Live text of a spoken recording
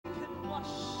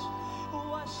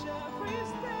every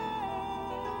step.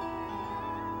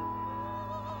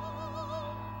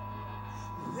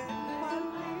 Then my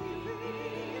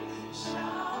living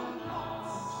shall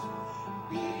not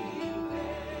be in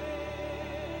vain.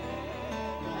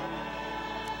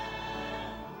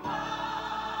 My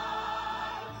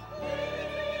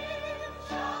living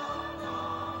shall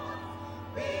not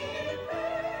be in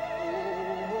vain.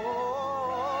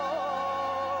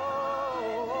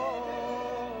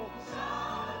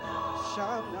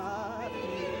 Shall not be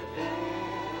in vain.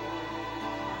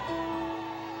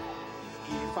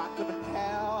 If I could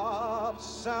help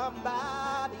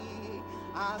somebody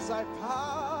as I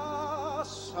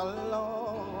pass along,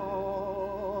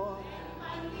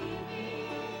 my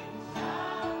living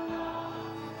shall not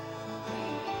be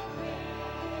in vain.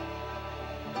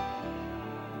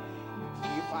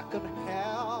 If I could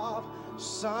help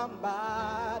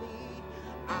somebody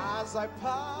as I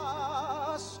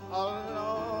pass along,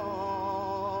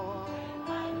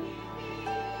 my living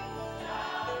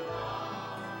shall not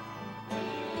be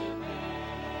in vain.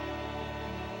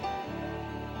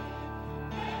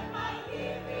 And my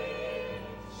living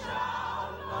shall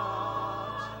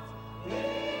not be in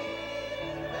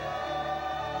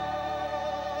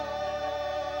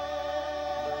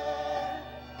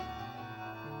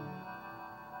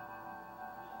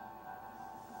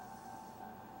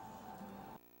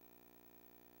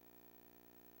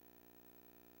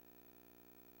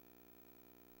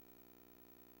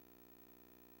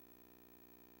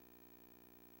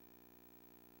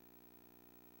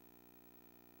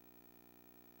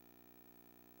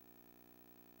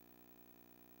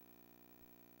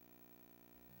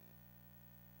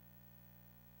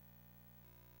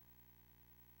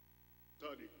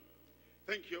Study.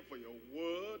 Thank you for your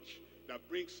word that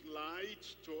brings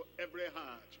light to every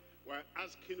heart. We're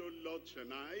asking, O Lord,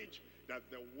 tonight that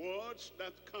the words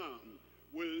that come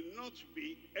will not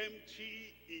be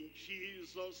empty in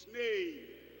Jesus' name.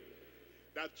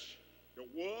 That the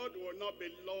word will not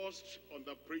be lost on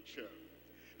the preacher.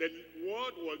 The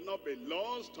word will not be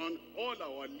lost on all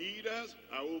our leaders,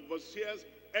 our overseers,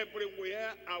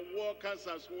 everywhere, our workers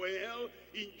as well,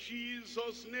 in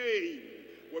Jesus' name.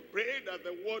 We pray that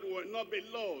the word will not be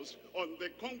lost on the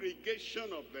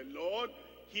congregation of the Lord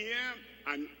here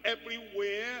and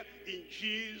everywhere in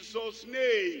Jesus'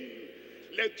 name.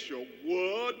 Let your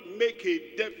word make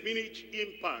a definite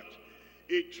impact,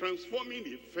 a transforming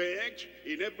effect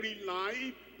in every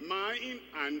life, mine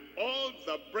and all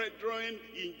the brethren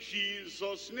in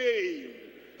Jesus' name.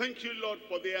 Thank you, Lord,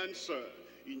 for the answer.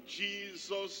 In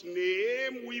Jesus'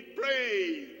 name we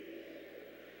pray.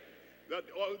 That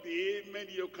all the amen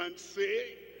you can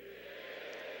say.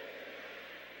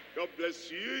 God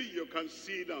bless you. You can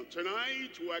sit down.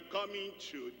 Tonight we are coming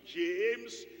to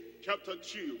James chapter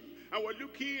 2. And we're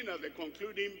looking at the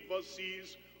concluding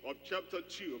verses of chapter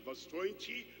 2, verse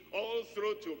 20, all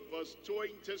through to verse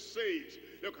 26.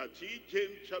 Look at it,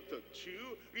 James chapter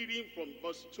 2, reading from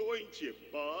verse 20.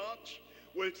 But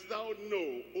wilt thou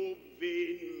know, O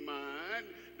vain man,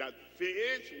 that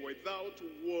faith without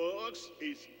works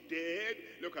is dead?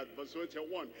 Look at verse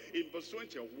 21. In verse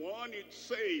 21 it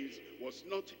says, was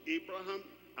not Abraham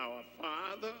our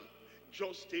father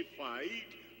justified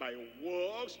by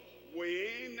works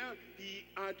when he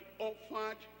had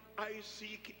offered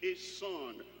Isaac his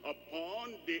son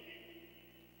upon the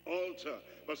altar?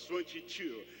 Verse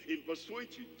 22. In verse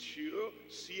 22,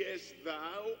 seest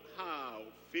thou how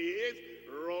faith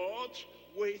wrought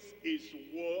with his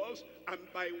works, and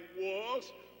by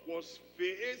works was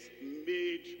faith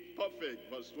made perfect?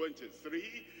 Verse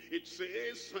 23, it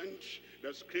says, and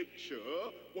the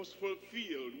scripture was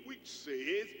fulfilled, which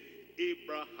says,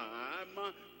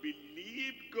 Abraham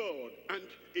believed God, and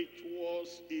it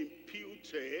was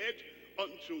imputed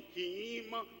unto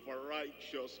him for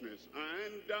righteousness,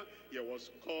 and he was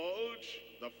called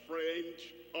the friend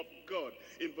of God.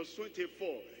 In verse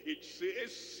 24, it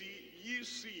says, ye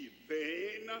see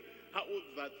then how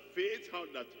that faith, how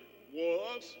that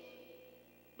works,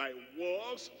 by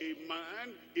works a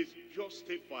man is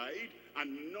justified,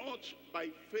 and not by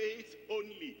faith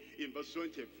only. In verse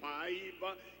 25,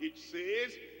 it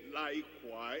says,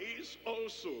 likewise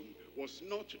also was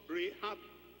not Rahab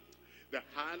the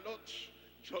harlot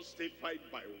justified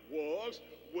by works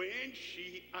when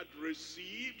she had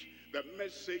received the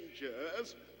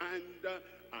messengers and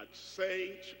had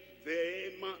sent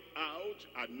them out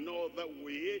another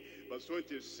way? Verse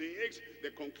 26,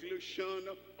 the conclusion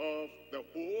of the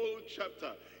whole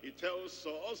chapter. It tells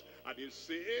us, and it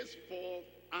says, for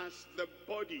as the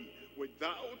body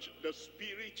without the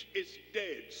spirit is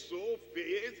dead, so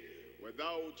faith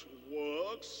without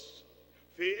works,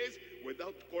 faith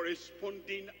without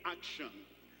corresponding action,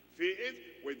 Faith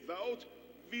without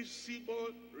visible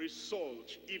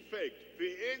result, effect.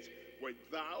 Faith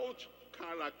without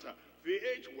character.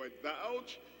 Faith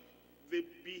without the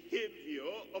behavior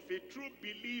of a true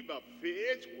believer.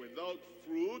 Faith without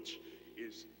fruit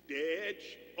is dead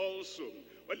also.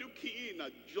 We're looking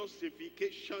at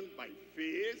justification by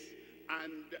faith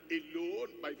and alone,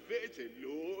 by faith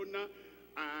alone,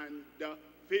 and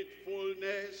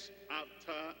faithfulness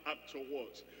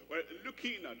afterwards. We're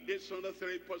looking at this under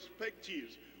three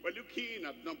perspectives. We're looking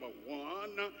at number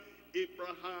one,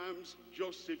 Abraham's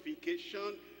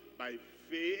justification by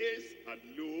faith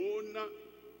alone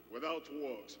without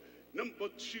works. Number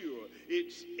two,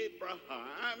 it's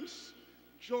Abraham's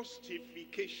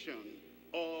justification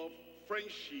of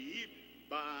friendship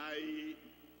by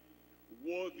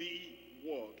worthy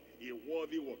work, a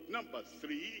worthy work. Number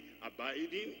three,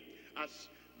 abiding as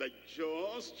the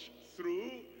just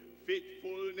through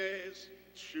faithfulness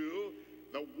to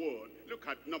the word. Look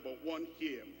at number one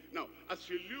here. Now, as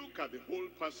you look at the whole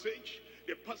passage,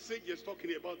 the passage is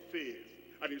talking about faith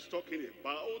and it's talking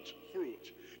about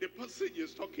fruit. The passage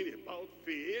is talking about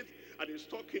faith and it's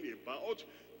talking about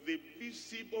the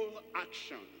visible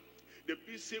action, the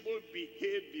visible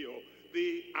behavior,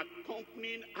 the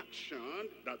accompanying action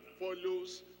that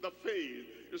follows the faith.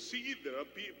 You see, there are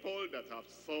people that have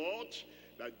thought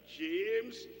that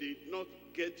James did not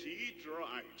get it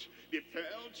right. They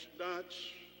felt that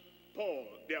Paul,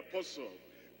 the apostle,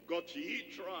 got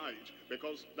it right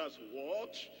because that's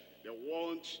what they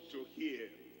want to hear.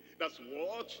 That's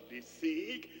what they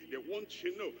think they want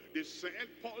to know. They said,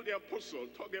 Paul the apostle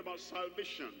talking about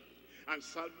salvation. And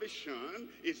salvation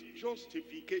is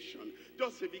justification.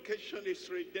 Justification is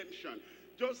redemption.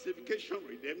 Justification,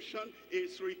 redemption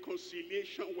is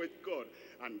reconciliation with God.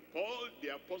 And Paul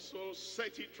the apostle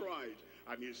set it right.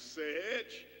 And he said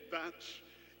that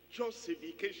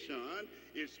justification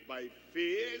is by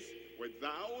faith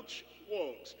without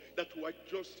works. That we are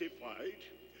justified,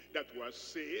 that we are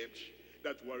saved,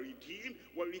 that we are redeemed,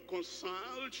 we are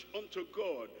reconciled unto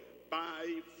God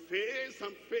by faith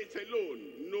and faith alone,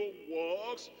 no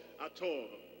works at all.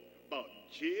 But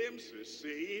James is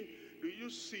saying, do you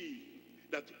see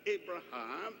that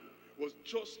Abraham was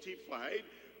justified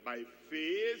by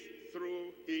faith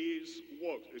through his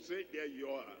works? He said, there you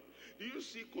are. Do you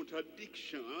see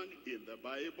contradiction in the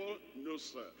Bible? No,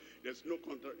 sir. There's no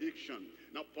contradiction.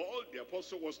 Now, Paul, the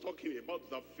apostle, was talking about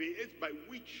the faith by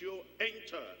which you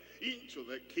enter into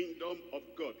the kingdom of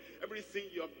God. Everything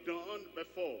you have done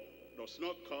before does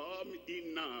not come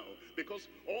in now, because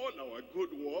all our good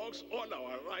works, all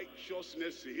our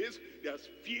righteousnesses, they are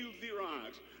filthy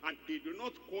rags, and they do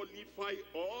not qualify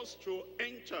us to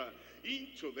enter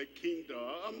into the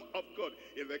kingdom of God.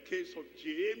 In the case of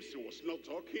James, he was not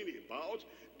talking about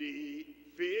the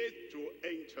faith to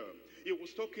enter. He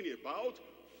was talking about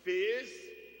faith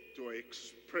to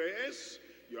express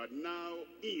you are now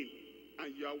in,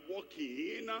 and you are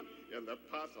walking in the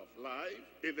path of life,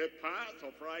 in the path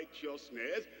of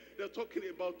righteousness. They're talking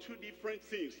about two different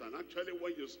things. And actually,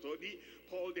 when you study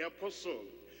Paul the apostle,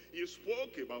 he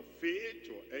spoke about faith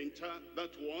to enter.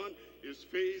 That one is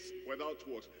faith without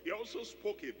works. He also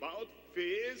spoke about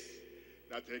faith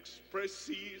that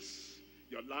expresses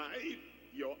your life,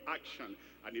 your action.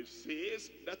 And he says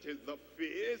that is the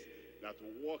faith that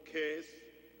worketh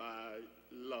by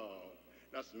love.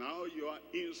 That's now you are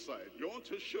inside. You want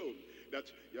to show that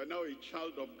you're now a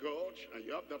child of God and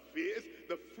you have the faith.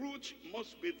 The fruit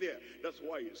must be there. That's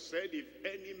why he said, if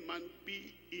any man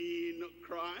be in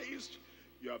Christ,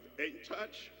 you have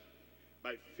entered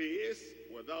by faith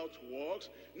without works.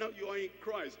 Now you are in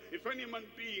Christ. If any man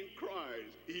be in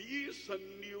Christ, he is a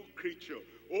new creature.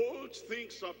 Old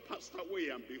things are passed away,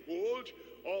 and behold,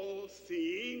 all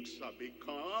things have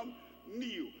become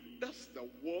new. That's the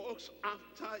works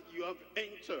after you have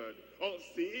entered. All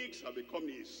things have become,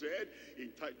 he said in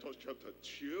Titus chapter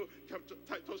 2,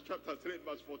 Titus chapter 3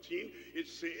 verse 14, it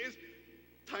says,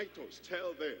 Titus,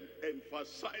 tell them,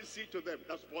 emphasize it to them.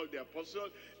 That's Paul the apostle.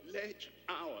 Let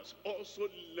ours also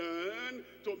learn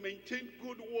to maintain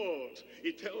good works.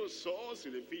 It tells us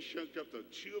in Ephesians chapter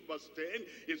 2 verse 10,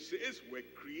 it says we're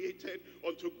created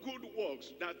unto good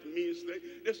works. That means that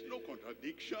there's no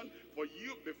contradiction for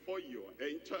you before you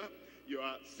enter. You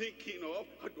are thinking of,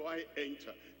 how do I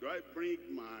enter? Do I bring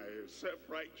my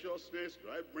self-righteousness? Do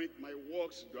I bring my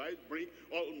works? Do I bring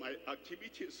all my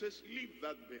activities? It says, leave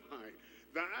that behind.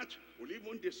 That will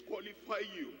even disqualify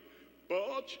you.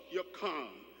 But you come.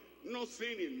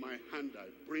 Nothing in my hand I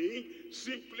bring.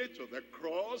 Simply to the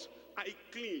cross I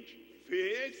cling.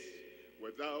 Faith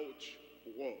without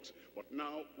works. But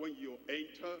now when you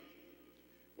enter,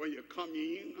 when you come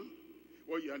in,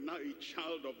 When you are now a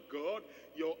child of God,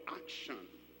 your action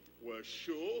will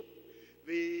show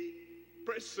the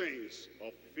presence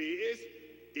of faith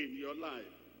in your life.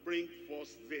 Bring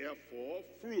forth therefore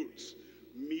fruits,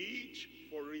 meet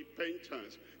for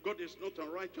repentance. God is not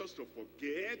unrighteous to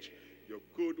forget your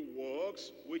good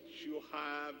works which you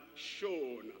have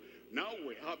shown. Now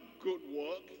we have good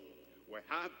work, we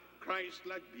have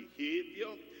Christ-like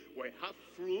behavior, we have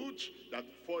fruit that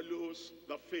follows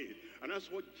the faith. And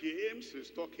that's what James is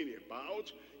talking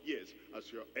about. Yes,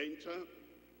 as you enter,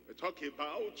 we talk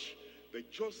about the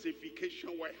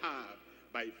justification we have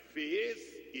by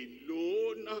faith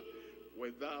alone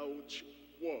without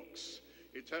works.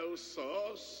 It tells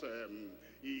us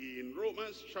in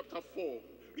Romans chapter 4,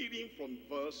 reading from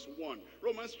verse 1.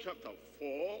 Romans chapter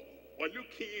 4, we're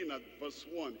looking at verse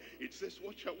 1. It says,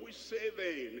 what shall we say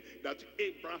then? That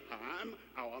Abraham,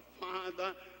 our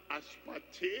father, as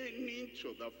pertaining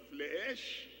to the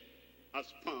flesh,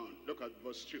 has found. Look at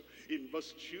verse 2. In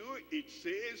verse 2, it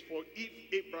says, for if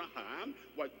Abraham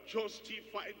were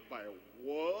justified by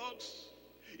works,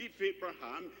 if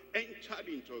Abraham entered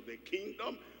into the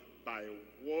kingdom by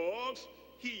works,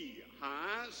 he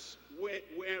has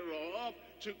whereof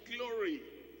to glory,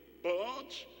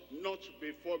 but not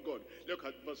before God. Look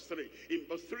at verse 3. In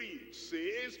verse 3 it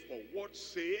says, for what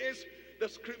says the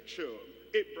scripture?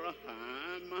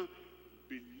 Abraham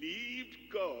believed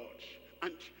God,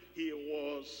 and he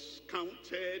was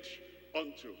counted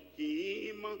unto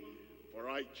him for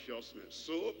righteousness.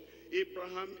 So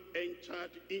Abraham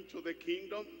entered into the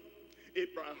kingdom.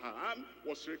 Abraham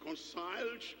was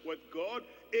reconciled with God.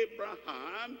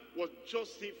 Abraham was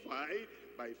justified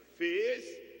by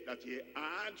faith that he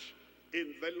had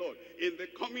in the Lord, in the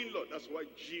coming Lord. That's why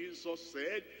Jesus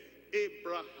said,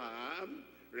 Abraham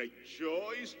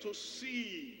rejoiced to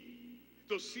see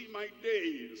my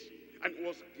days, and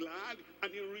was glad,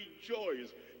 and he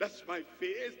rejoiced. That's my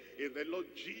faith in the Lord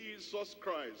Jesus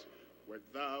Christ,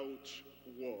 without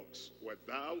works.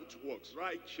 Without works.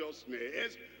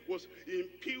 Righteousness was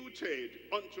imputed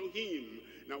unto him.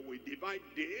 Now we divide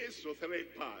this to three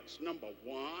parts. Number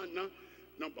one,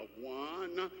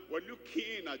 we're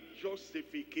looking at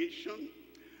justification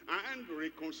and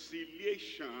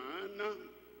reconciliation.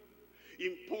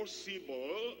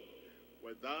 Impossible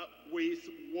with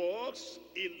works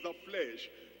in the flesh.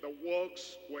 The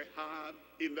works we have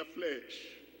in the flesh.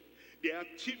 The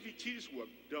activities were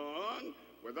done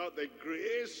without the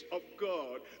grace of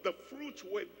God. The fruit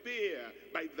we bear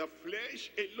by the flesh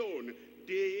alone,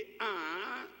 they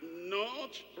are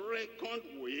not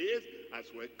reckoned with as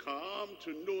we come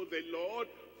to know the Lord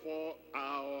for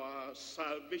our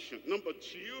salvation. Number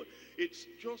two, it's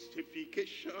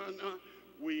justification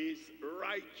with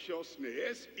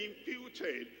righteousness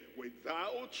imputed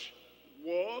without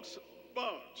works,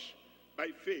 but by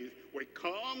faith. We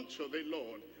come to the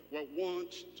Lord, we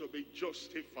want to be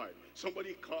justified.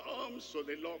 Somebody comes to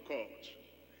the law court.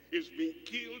 He's been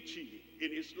guilty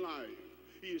in his life.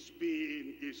 He's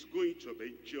going to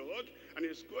be judged, and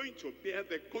he's going to bear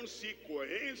the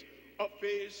consequence of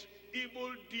his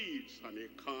evil deeds. And he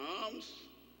comes,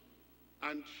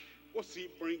 and what's he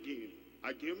bringing?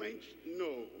 Argument?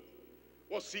 No.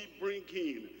 What's he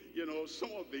bringing? You know,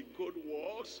 some of the good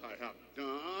works I have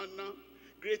done,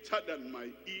 greater than my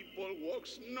evil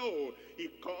works? No. He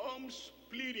comes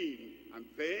pleading, and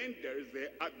then there is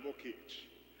the advocate.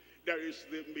 There is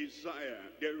the Messiah.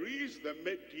 There is the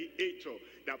mediator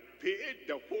that paid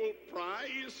the whole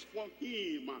price for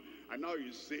him. And now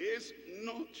he says,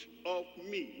 not of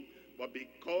me, but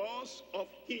because of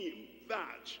him.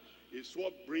 That is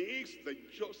what brings the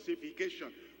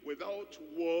justification without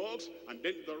works, and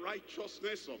then the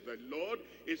righteousness of the Lord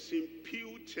is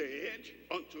imputed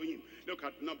unto him. Look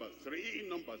at number three.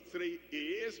 Number three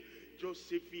is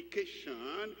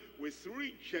justification with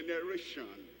regeneration,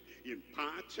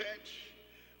 imparted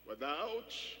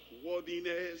without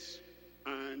worthiness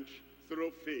and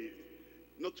through faith.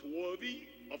 Not worthy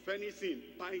of anything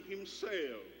by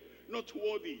himself, not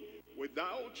worthy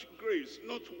without grace,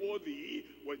 not worthy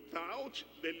without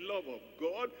the love of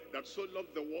God that so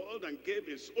loved the world and gave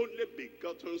his only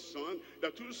begotten Son,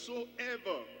 that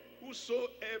whosoever,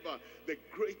 the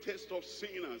greatest of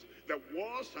sinners, the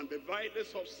worst and the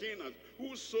vilest of sinners,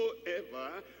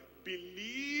 whosoever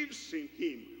believes in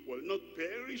him will not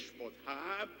perish but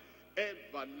have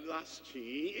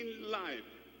everlasting life.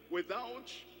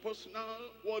 Without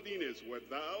personal worthiness,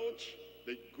 without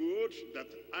the good that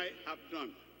I have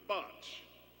done, but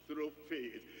through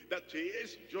faith. That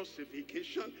is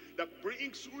justification that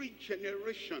brings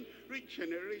regeneration.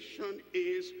 Regeneration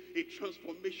is a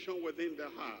transformation within the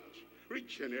heart.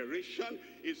 Regeneration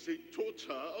is a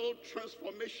total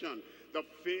transformation. The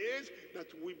faith that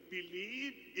we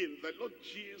believe in the Lord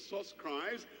Jesus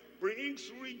Christ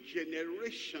brings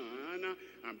regeneration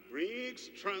and brings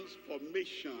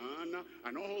transformation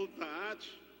and all that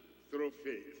through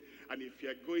faith. And if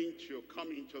you're going to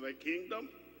come into the kingdom,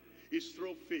 it's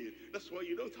through faith. That's why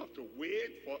you don't have to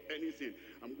wait for anything.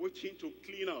 I'm waiting to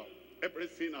clean up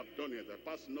everything I've done in the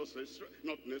past,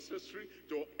 not necessary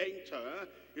to enter.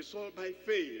 It's all by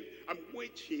faith. I'm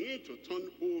waiting to turn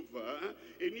over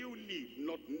a new leaf,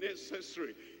 not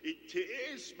necessary. It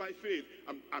is by faith.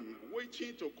 I'm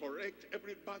waiting to correct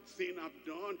every bad thing I've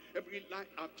done, every lie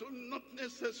I've done, not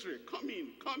necessary. Come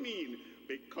in,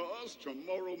 because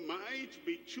tomorrow might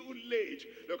be too late.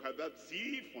 Look at that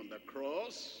thief on the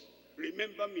cross.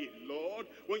 Remember me, Lord,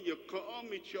 when you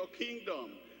come into your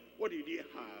kingdom. What did he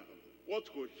have?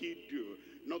 What could he do?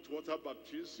 Not water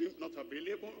baptism, not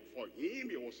available for him.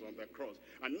 He was on the cross.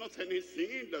 And not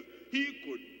anything that he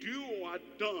could do or had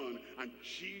done. And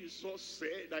Jesus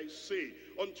said, I say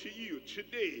unto you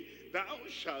today, thou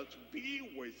shalt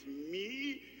be with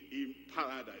me in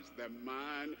paradise. The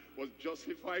man was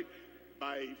justified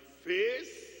by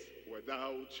faith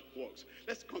without works.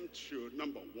 Let's come to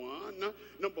number one.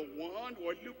 Number one,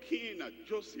 we're looking at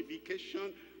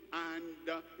justification and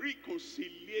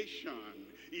reconciliation,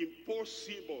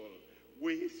 impossible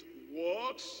with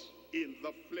works in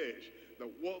the flesh. The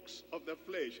works of the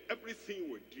flesh,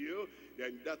 everything we do,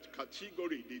 in that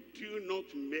category, they do not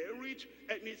merit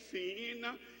anything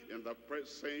in the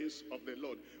presence of the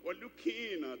Lord. We're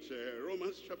looking at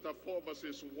Romans chapter 4,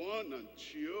 verses 1 and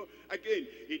 2. Again,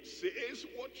 it says,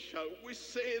 what shall we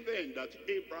say then? That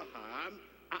Abraham,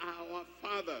 our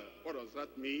father. What does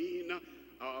that mean?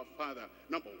 Our father.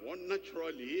 Number one,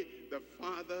 naturally, the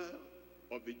father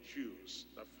of the Jews.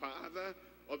 The father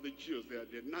of the Jews. They are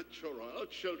the natural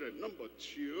children. Number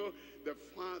two, the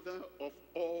father of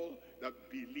all that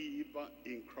believe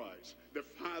in Christ. The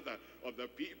father of the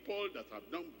people that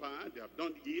have done bad, they have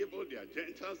done evil, they are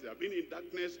Gentiles, they have been in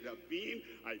darkness, they have been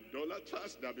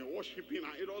idolaters, they have been worshiping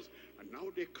idols, and now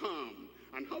they come.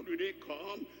 And how do they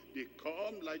come? They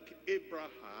come like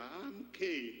Abraham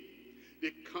came.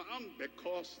 They come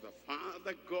because the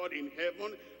Father God in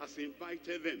heaven has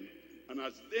invited them. And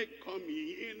as they come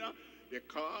in, they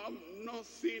come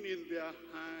nothing in their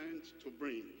hands to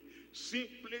bring.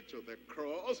 Simply to the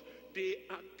cross, they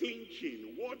are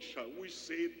clinging. What shall we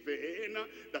say then?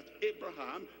 That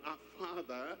Abraham, our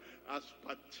father, as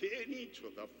pertaining to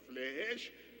the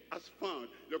flesh, has found.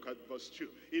 Look at verse 2.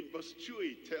 In verse 2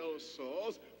 it tells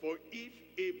us, for if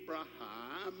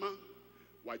Abraham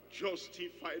were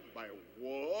justified by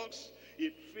works,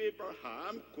 if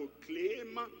Abraham could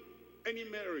claim any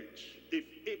merit, if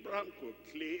Abraham could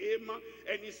claim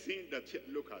anything that,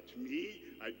 look at me,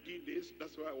 I did this,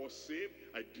 that's why I was saved,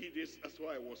 I did this, that's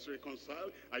why I was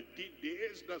reconciled, I did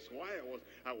this, that's why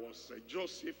I was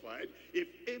justified. If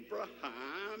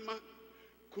Abraham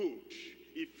could,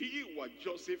 if he were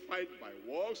justified by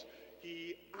works,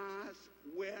 he has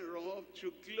whereof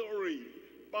to glory,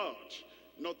 but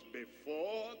not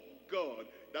before God.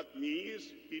 That means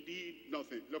he did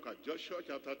nothing. Look at Joshua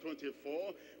chapter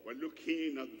 24. We're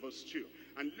looking at verse 2.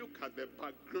 And look at the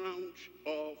background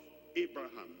of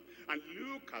Abraham. And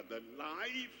look at the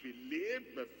life he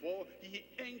lived before he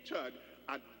entered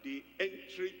at the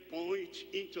entry point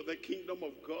into the kingdom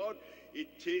of God.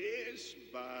 It is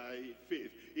by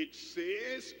faith. It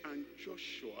says, and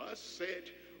Joshua said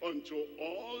unto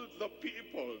all the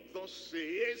people, thus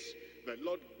says the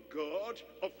Lord God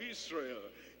of Israel,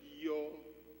 your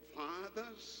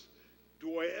fathers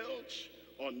dwelt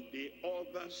on the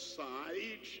other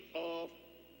side of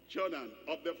Jordan,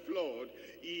 of the flood,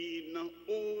 in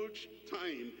old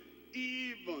time,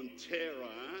 even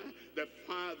Terah, the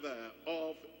father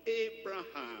of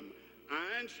Abraham,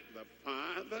 and the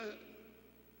father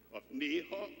of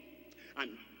Nahor,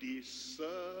 and they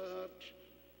served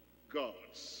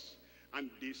gods, and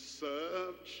they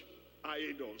served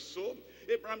idols. So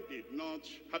Abraham did not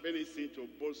have anything to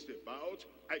boast about.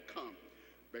 I come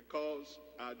because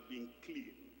I'd been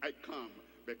clean. I come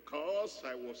because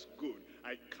I was good.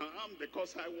 I come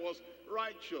because I was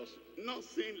righteous.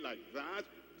 Nothing like that.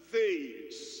 They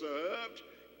served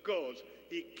God.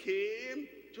 He came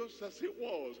just as he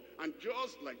was. And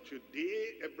just like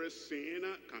today, every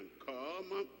sinner can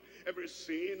come. Every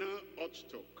sinner ought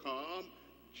to come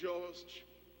just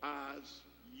as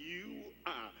you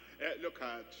are. Look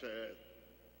at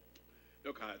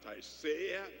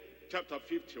Isaiah chapter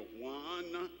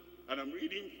 51, and I'm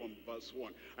reading from verse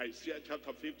 1. Isaiah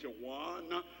chapter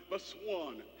 51, verse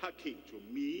 1. Hearken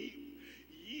to me,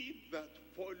 ye that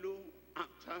follow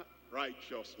after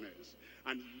righteousness.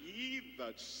 And ye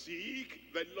that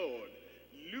seek the Lord,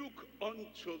 look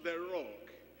unto the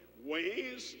rock,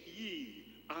 whence ye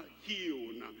are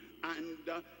hewn, and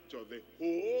to the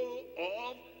hole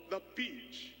of the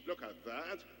pit. Look at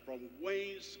that. From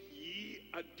whence ye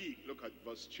are digged. Look at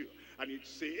verse 2. And it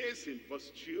says in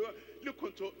verse 2, look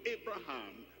unto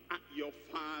Abraham your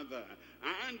father,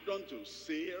 and unto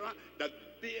Sarah that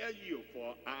bare you,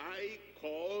 for I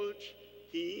called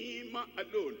him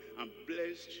alone, and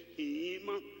blessed him,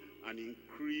 and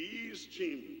increased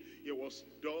him. He was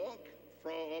dug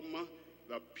from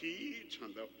the pit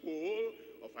and the hole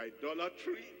of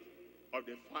idolatry, of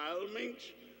defilement,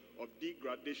 of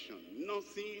degradation.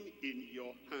 Nothing in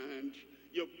your hand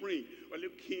you bring. We're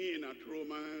looking at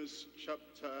Romans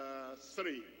chapter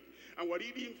 3. And we're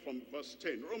reading from verse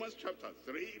 10. Romans chapter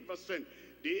 3, verse 10.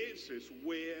 This is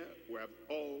where we have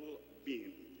all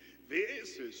been.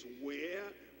 This is where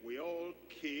we all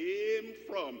came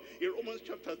from. In Romans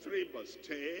chapter 3, verse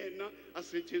 10,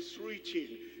 as it is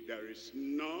written, there is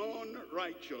none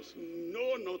righteous,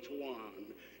 no, not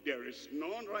one. There is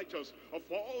none righteous. Of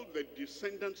all the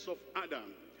descendants of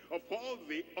Adam, of all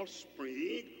the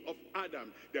offspring of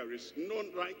Adam, there is none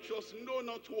righteous, no,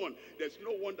 not one. There's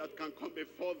no one that can come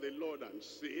before the Lord and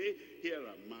say, here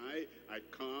am I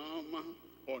come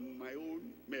on my own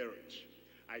merit.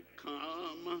 I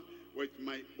come with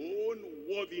my own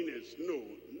worthiness. No,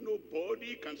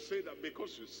 nobody can say that,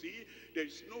 because you see, there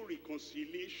is no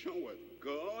reconciliation with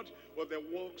God with the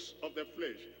works of the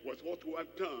flesh, with what we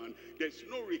have done. There's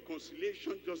no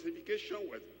reconciliation, justification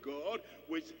with God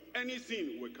with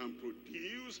anything we can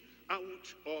produce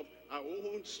out of our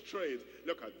own strength.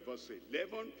 Look at verse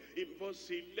 11. In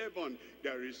verse 11,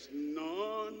 there is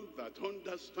none that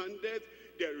understandeth,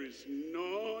 there is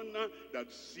none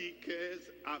that seeketh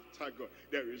after God.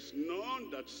 There is none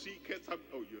that seeketh after.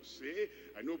 Oh, you say,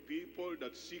 I know people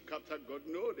that seek after God.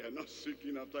 No, they are not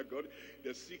seeking after God.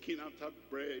 They're seeking after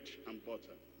bread and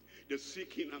butter. They're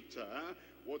seeking after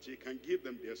what he can give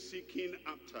them. They're seeking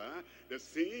after the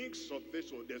things of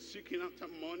this world. They're seeking after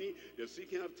money. They're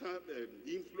seeking after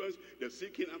influence. They're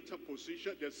seeking after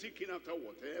position. They're seeking after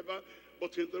whatever.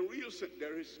 But in the real sense,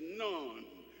 there is none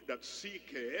that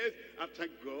seeketh after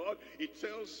God. It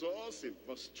tells us in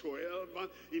verse 12.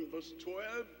 In verse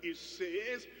 12, it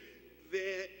says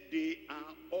that they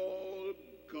are all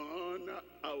gone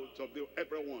out of the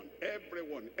everyone.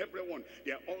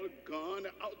 They are all gone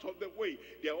out of the way.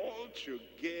 They are all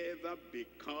together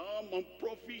become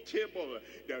unprofitable.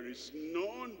 There is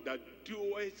none that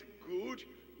doeth good,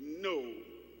 no,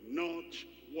 not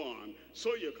one.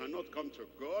 So you cannot come to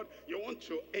God. You want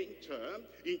to enter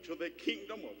into the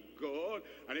kingdom of God,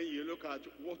 and then you look at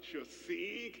what you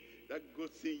think, that good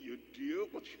thing you do,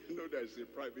 but you know there's a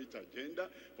private agenda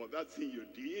for that thing you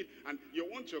did, and you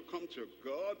want to come to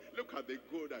God. Look at the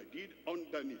good I did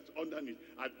underneath.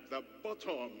 At the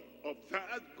bottom of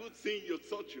that good thing you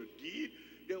thought you did,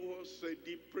 there was a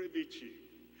depravity.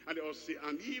 And there was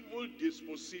an evil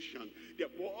disposition. There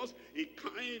was a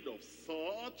kind of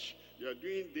thought. You are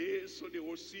doing this so they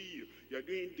will see you. You are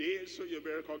doing this so you'll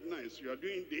be recognized. You are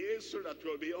doing this so that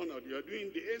you'll be honored. You are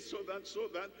doing this so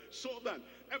that.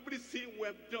 Everything we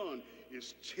have done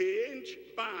is changed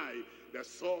by the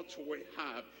thoughts we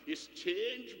have. It's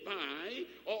changed by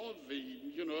all the,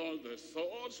 all the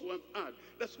thoughts we have had.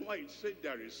 That's why it said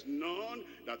there is none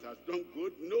that has done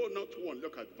good, no, not one.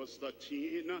 Look at verse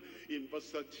 13. In verse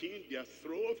 13, their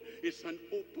throat is an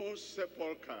open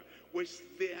sepulchre. With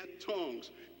their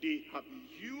tongues they have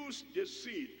used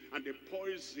deceit, and the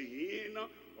poison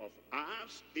of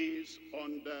asps is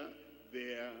under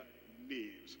their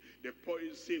lips. The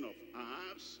poison of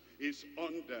asps is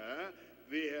under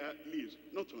their lips,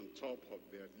 not on top of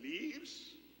their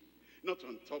lips, not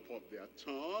on top of their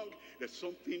tongue. There's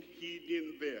something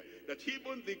hidden there, that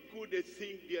even the good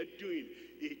thing they are doing,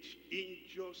 it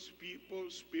injures people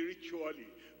spiritually,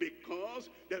 because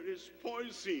there is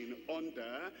poison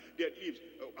under their lips.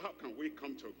 How can we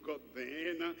come to God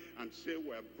then and say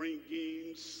we're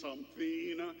bringing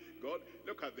something? God,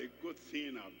 look at the good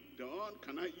thing I've done.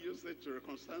 Can I use it to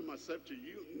reconcile myself to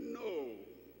you? No.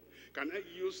 Can I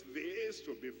use this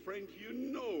to befriend you?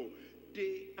 No.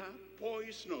 They are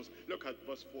poisonous. Look at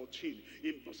verse 14.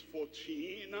 In verse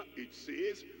 14, it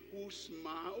says, whose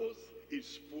mouth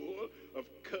is full of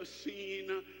cursing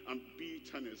and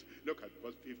bitterness. Look at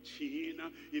verse 15.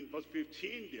 In verse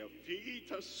 15, their feet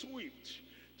are swift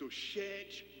to shed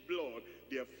blood.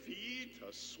 Their feet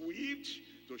are swift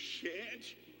to shed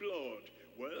blood.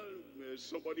 Well,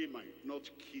 somebody might not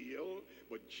kill,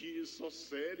 but Jesus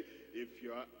said, if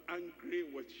you are angry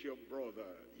with your brother,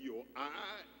 you are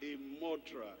a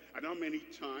murderer. And how many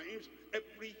times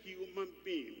every human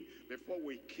being, before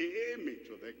we came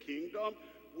into the kingdom,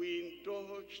 we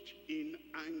indulged in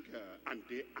anger, and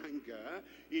the anger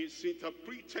is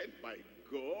interpreted by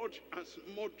God as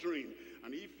murdering.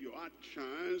 And if you had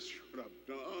chance, you should have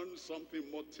done something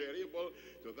more terrible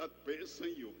to that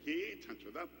person you hate and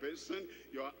to that person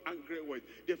you are angry with.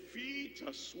 The feet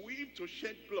are swift to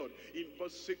shed blood. In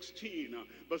verse 16,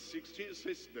 verse 16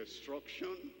 says,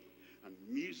 destruction and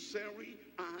misery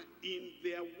are in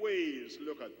their ways.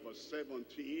 Look at verse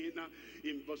 17.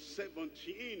 In verse 17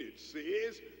 it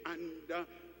says, and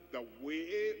the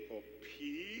way of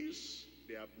peace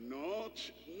they have not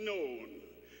known.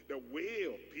 The way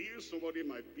of peace. Somebody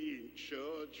might be in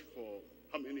church for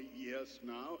how many years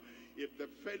now? If the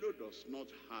fellow does not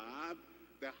have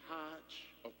the heart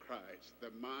of Christ, the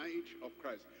mind of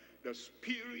Christ, the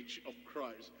spirit of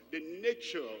Christ, the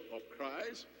nature of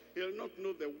Christ, he'll not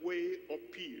know the way of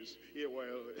peace. He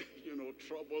will,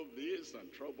 trouble this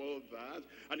and trouble that,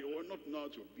 and he will not know how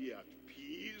to be at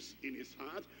peace in his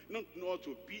heart, not know how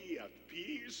to be at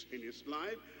peace in his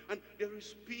life. And there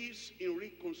is peace in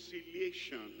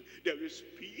reconciliation. There is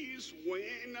peace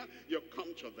when you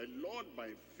come to the Lord by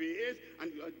faith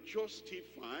and you are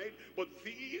justified. But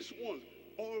these ones,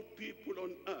 all people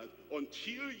on earth,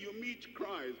 until you meet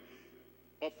Christ,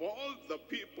 of all the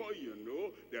people you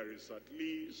know, there is at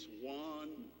least one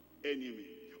enemy.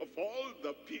 Of all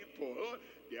the people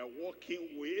they are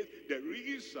working with, there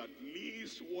is at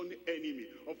least one enemy.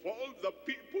 Of all the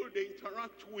people they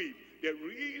interact with, there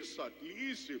is at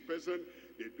least a person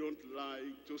they don't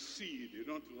like to see, they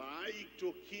don't like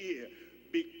to hear,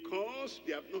 because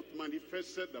they have not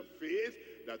manifested the faith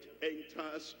that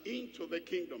enters into the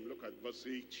kingdom. Look at verse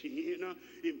 18.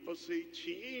 In verse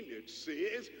 18 it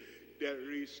says,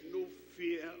 there is no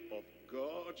fear of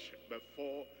God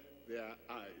before their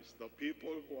eyes. The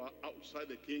people who are outside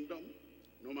the kingdom,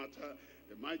 no matter,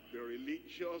 they might be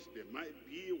religious, they might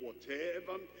be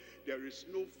whatever, there is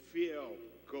no fear of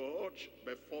God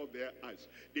before their eyes.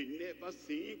 They never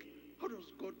think, how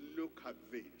does God look at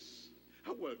this?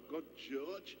 How will God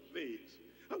judge this?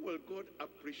 How will God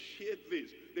appreciate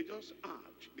this? They just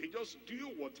act. They just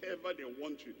do whatever they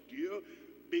want to do,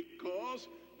 because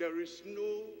there is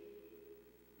no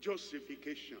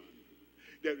justification.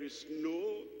 There is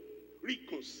no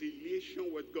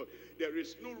reconciliation with God. There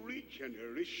is no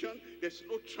regeneration. There's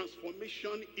no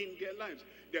transformation in their lives.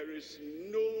 There is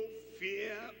no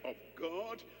fear of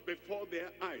God before their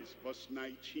eyes. Verse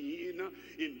 19.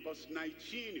 In verse 19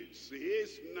 it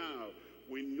says, now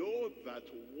we know that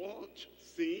what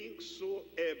things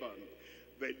soever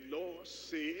the law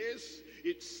says,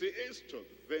 it says to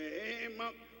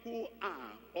them who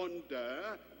are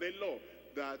under the law,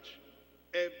 that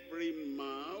every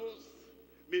mouth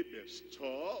may be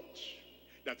stopped,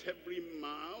 that every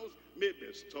mouth may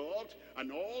be stopped,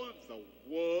 and all the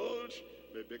world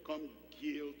may become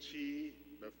guilty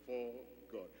before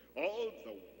God. All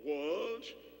the world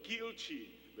guilty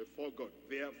before God.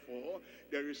 Therefore,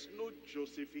 there is no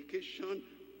justification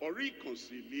or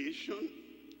reconciliation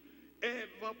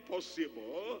ever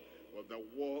possible for the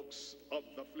works of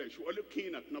the flesh. We're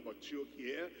looking at number 2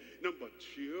 here. Number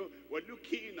 2, we're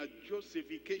looking at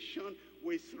justification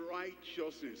with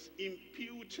righteousness,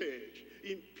 imputed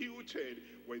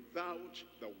without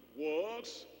the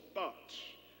works, but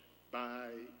by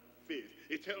faith.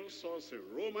 It tells us in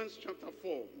Romans chapter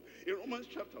 4. In Romans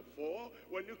chapter 4,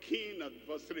 we're looking at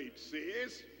verse 3. It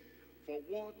says, for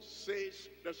what says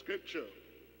the scripture?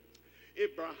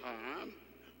 Abraham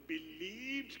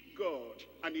believed God,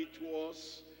 and it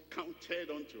was counted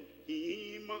unto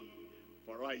him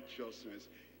for righteousness.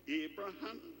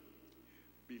 Abraham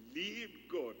believed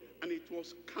God, and it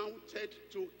was counted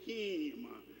to him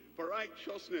for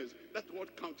righteousness. That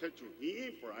word counted to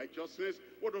him for righteousness,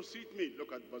 what does it mean?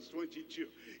 Look at verse 22.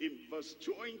 In verse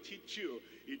 22,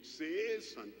 it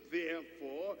says, and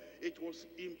therefore it was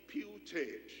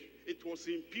imputed. It was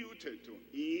imputed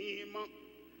to him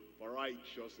for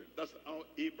righteousness. That's how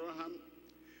Abraham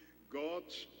got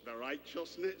the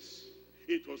righteousness.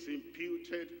 It was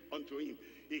imputed unto him.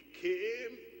 He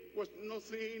came with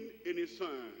nothing in his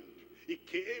hand. He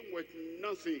came with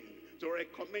nothing to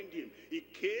recommend him. He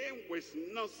came with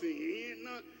nothing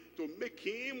to make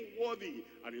him worthy.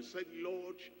 And he said,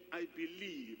 Lord, I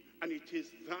believe. And it is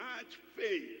that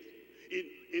faith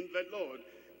in the Lord,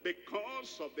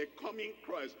 because of the coming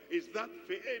Christ, is that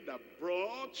faith that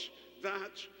brought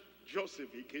that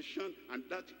justification and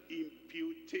that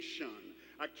imputation.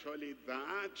 Actually,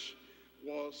 that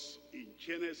was in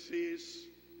Genesis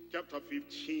chapter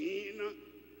 15.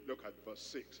 Look at verse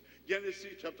 6.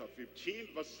 Genesis chapter 15,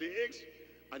 verse 6.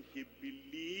 And he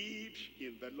believed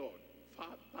in the Lord.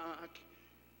 Far back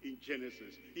in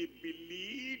Genesis, he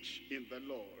believed in the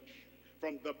Lord.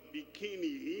 From the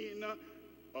beginning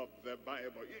of the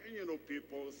Bible. You know,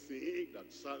 people think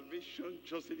that salvation,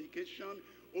 justification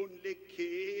only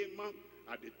came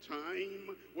at the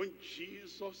time when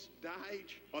Jesus died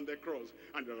on the cross.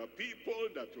 And there are people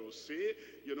that will say,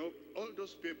 you know, all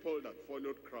those people that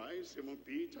followed Christ, Simon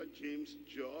Peter, James,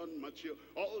 John, Matthew,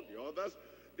 all the others,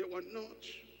 they were not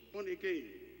born again.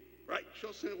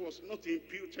 Righteousness was not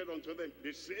imputed unto them.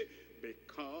 They say,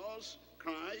 because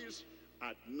Christ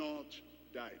had not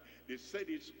died. They said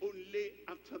it's only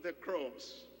after the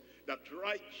cross that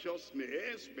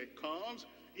righteousness becomes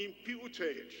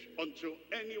imputed unto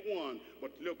anyone.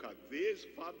 But look at this,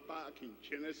 far back in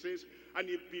Genesis, and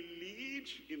he believed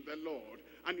in the Lord,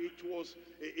 and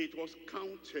it was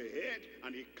counted,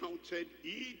 and he counted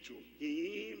it to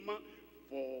him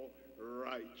for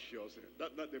righteousness.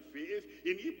 That's the faith.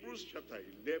 In Hebrews chapter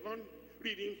 11,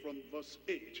 reading from verse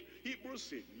 8.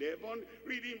 Hebrews 11,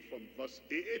 reading from verse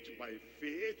 8. By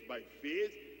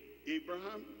faith,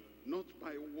 Abraham, not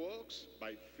by works,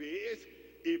 by faith,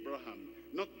 Abraham,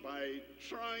 not by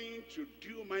trying to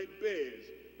do my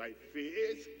best, by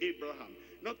faith, Abraham,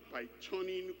 not by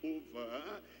turning over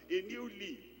a new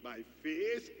leaf, by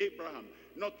faith, Abraham,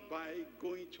 not by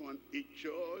going to a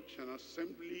church, an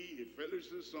assembly, a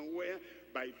fellowship somewhere,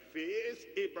 by faith,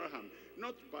 Abraham,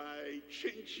 not by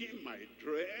changing my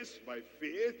dress, by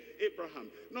faith, Abraham,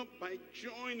 not by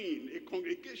joining a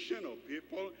congregation of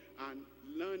people and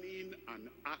learning and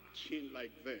acting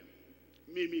like them,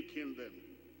 mimicking them,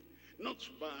 not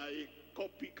by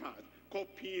copycat,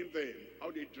 copying them,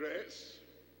 how they dress,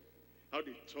 how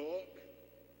they talk,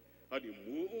 how they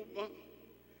move,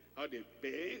 how they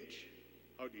bend,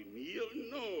 how they kneel.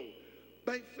 No,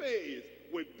 by faith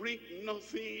we bring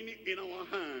nothing in our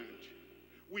hand.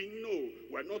 We know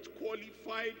we're not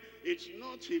qualified. It's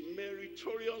not a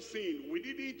meritorious thing. We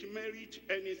didn't merit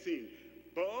anything.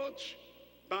 But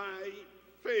by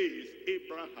faith,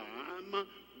 Abraham,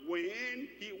 when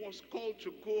he was called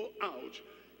to go out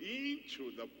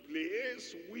into the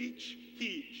place which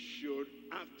he should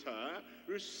after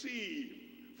receive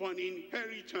for an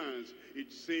inheritance,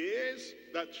 it says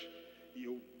that he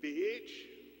obeyed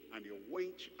and he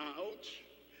went out,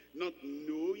 not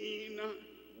knowing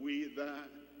whither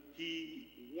he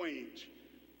went,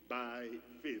 by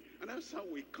faith. And that's how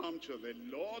we come to the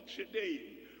Lord today.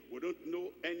 We don't know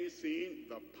anything.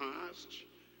 The past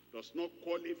does not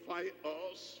qualify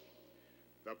us.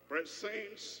 The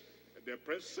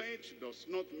present does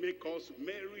not make us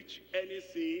merit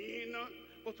anything.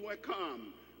 But we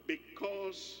come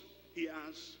because he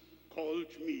has called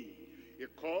me. He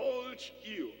called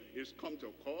you. He's come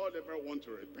to call everyone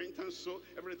to repentance. So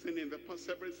everything in the past,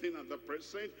 everything at the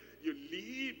present, you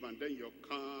leave and then you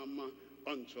come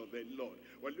unto the Lord.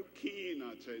 We're looking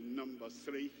at number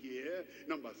 3 here.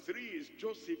 Number 3 is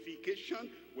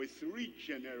justification with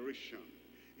regeneration.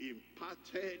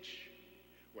 Imparted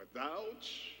without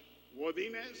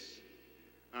worthiness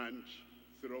and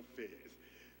through faith.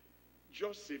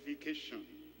 Justification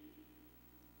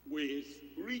with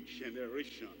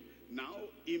regeneration. Now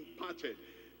imparted.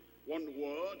 One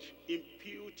word,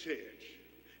 imputed.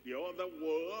 The other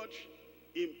word,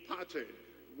 imparted.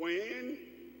 When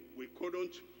we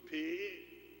couldn't pay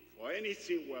for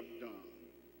anything we have done,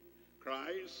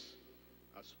 Christ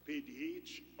has paid it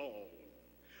all.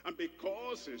 And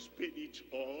because he's paid it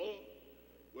all,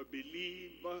 we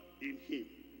believe in him.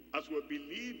 As we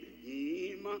believe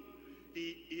in him,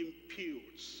 he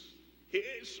imputes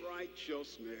his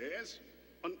righteousness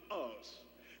on us.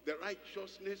 The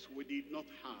righteousness we did not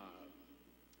have.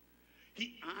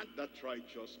 He had that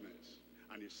righteousness.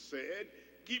 And he said,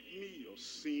 give me your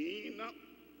sin,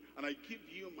 and I give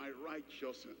you my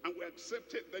righteousness. And we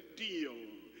accepted the deal.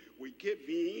 We gave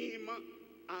him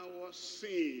our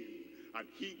sin, and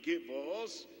he gave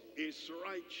us his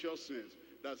righteousness.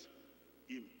 That's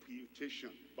imputation.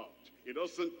 But it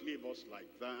doesn't leave us like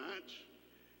that.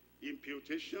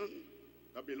 Imputation,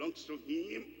 that belongs to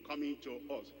him, coming to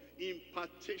us.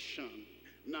 Impartation.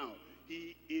 Now,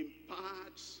 he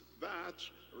imparts that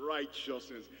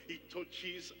righteousness. He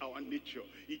touches our nature.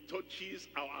 He touches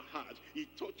our heart. He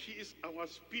touches our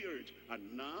spirit.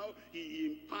 And now he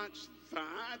imparts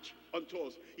that unto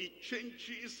us. He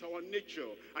changes our nature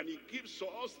and he gives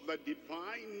us the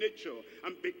divine nature.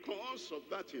 And because of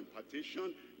that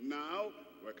impartation, now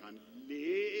we can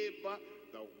live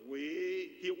the way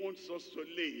he wants us to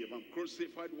live. I'm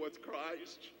crucified with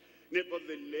Christ.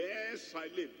 Nevertheless, I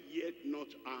live, yet not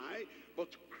I,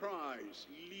 but Christ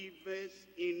liveth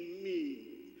in me.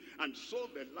 And so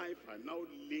the life I now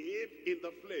live in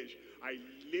the flesh, I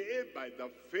live by the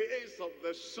faith of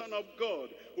the Son of God,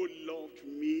 who loved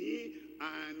me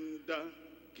and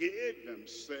gave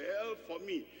himself for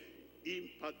me.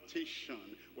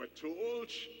 Impartation, we're told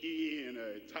in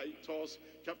Titus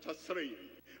chapter 3.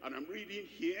 And I'm reading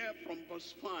here from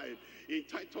verse 5. In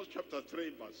Titus chapter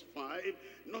 3, verse 5,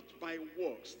 not by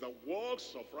works, the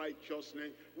works of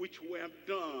righteousness which were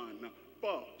done,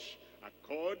 but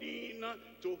according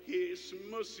to his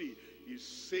mercy, he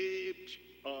saved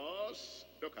us.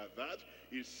 Look at that.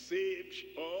 He saved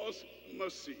us,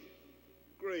 mercy,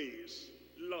 grace,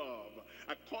 love.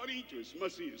 According to his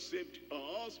mercy, he saved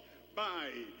us by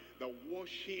the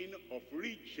washing of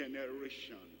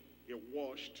regeneration. He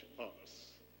washed us.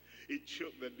 He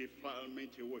took the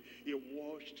defilement away. He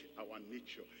washed our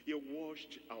nature. He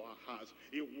washed our hearts.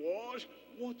 He washed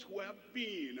what we have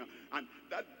been. And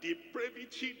that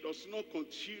depravity does not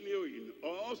continue in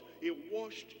us. He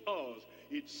washed us.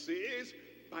 It says,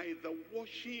 by the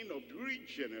washing of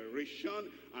regeneration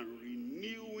and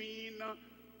renewing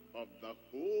of the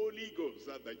Holy Ghost,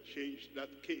 that the change that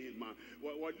came.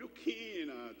 We're looking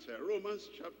at Romans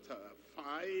chapter 5.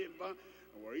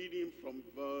 We're reading from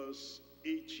verse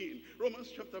 18. Romans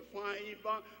chapter 5,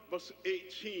 verse 18.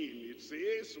 It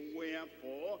says,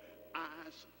 wherefore,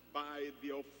 as by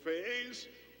the offense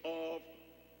of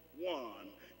one,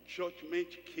 judgment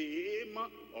came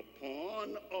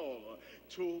upon all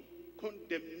to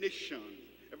condemnation.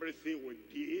 Everything we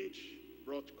did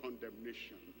brought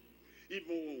condemnation.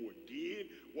 Even when we did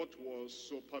what was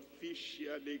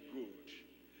superficially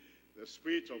good. The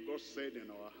Spirit of God said in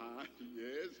our heart,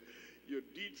 yes, you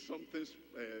did something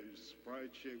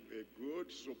spiritually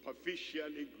good,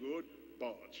 superficially good,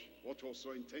 but what was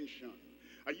your intention?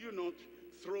 Are you not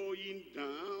throwing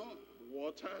down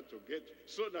water to get,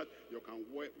 so that you can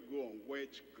go on wet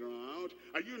ground?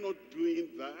 Are you not doing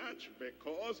that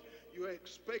because you are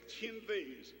expecting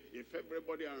this? If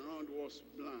everybody around was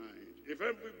blind, if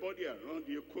everybody around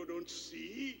you couldn't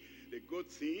see the good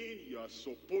thing you are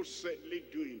supposedly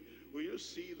doing, will you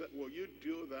see that? Will you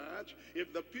do that?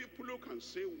 If the people who can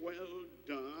say well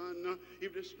done,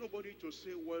 if there's nobody to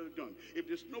say well done, if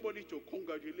there's nobody to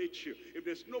congratulate you, if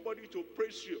there's nobody to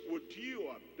praise you, would you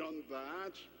have done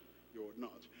that? You would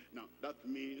not. Now that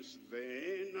means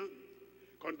then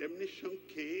condemnation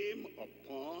came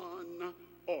upon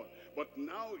all. But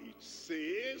now it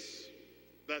says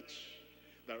that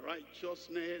the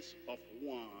righteousness of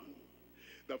one,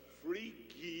 the free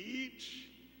gift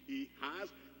he has,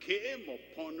 came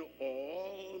upon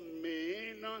all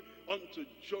men unto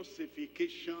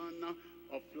justification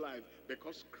of life.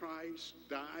 Because Christ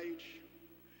died,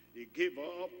 he gave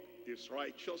up his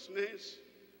righteousness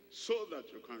so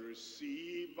that you can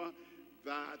receive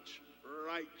that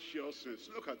righteousness.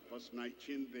 Look at verse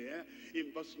 19 there.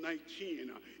 In verse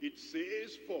 19, it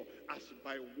says, for as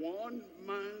by one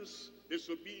man's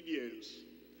disobedience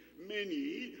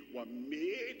many were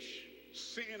made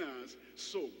sinners,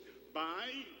 so by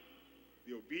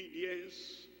the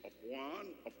obedience of one,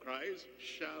 of Christ,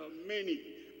 shall many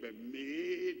be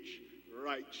made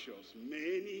righteous.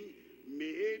 Many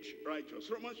made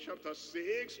righteous. Romans chapter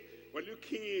 6, we're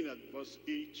looking at verse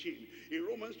 18. In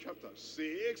Romans chapter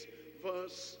 6,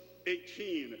 verse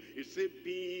 18, it says,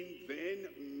 being then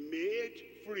made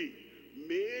free.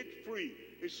 Made free.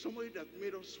 It's somebody that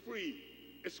made us free.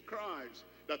 It's Christ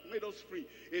that made us free.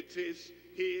 It is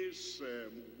his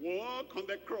work on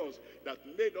the cross that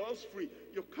made us free.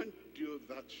 You can't do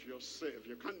that yourself.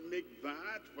 You can't make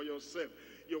that for yourself.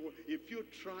 If you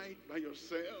try by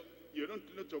yourself, you don't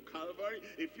look to Calvary.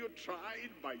 If you try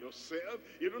by yourself,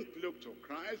 you don't look to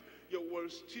Christ, you will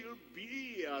still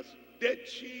be as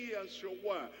dirty as you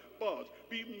were. But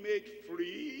be made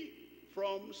free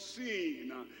from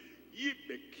sin. Ye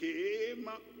became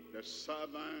the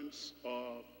servants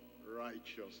of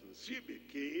righteousness. Ye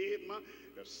became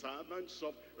the servants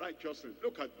of righteousness.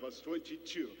 Look at verse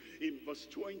 22. In verse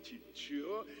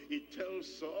 22, it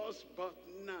tells us, but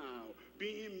now,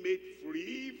 being made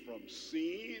free from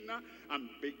sin and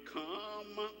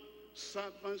become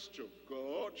servants to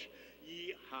God,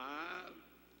 ye have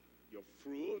your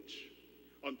fruit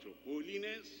unto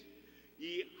holiness.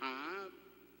 Ye have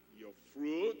your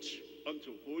fruit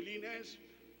unto holiness.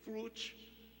 Fruit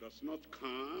does not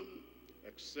come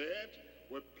except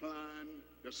we plant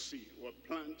the seed. We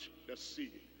plant the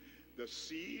seed. The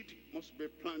seed must be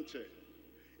planted.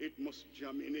 It must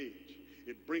germinate.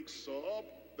 It brings up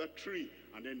the tree,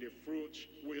 and then the fruit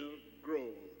will grow.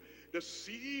 The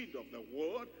seed of the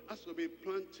word has to be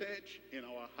planted in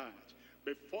our heart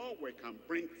before we can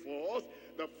bring forth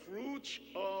the fruit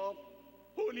of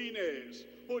holiness.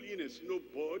 Holiness,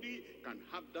 nobody can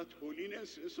have that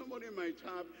holiness. Somebody might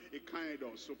have a kind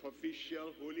of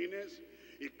superficial holiness,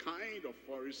 a kind of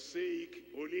Pharisaic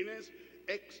holiness,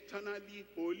 externally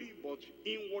holy but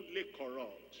inwardly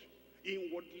corrupt,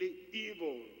 inwardly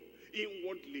evil,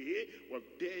 inwardly with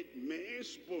dead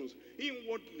men's bones,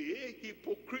 inwardly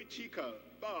hypocritical.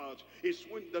 But it's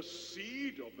when the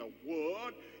seed of the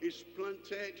word is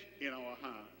planted in our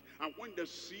heart, and when the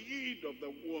seed of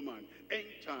the woman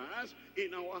enters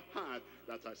in our heart,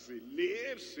 that as it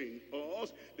lives in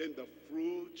us, then the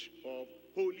fruit of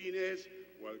holiness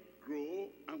will grow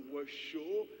and will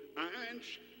show and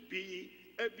be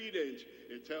evident.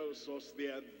 It tells us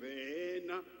there,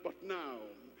 then, but now,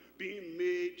 being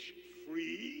made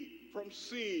free from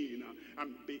sin,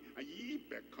 and ye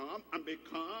become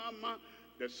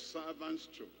the servants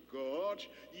to God,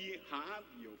 ye have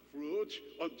your fruit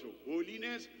unto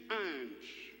holiness, and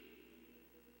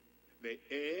the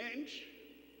end,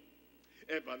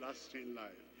 everlasting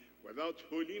life. Without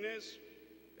holiness,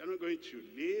 you're not going to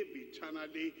live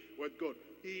eternally with God.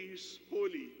 He is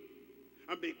holy.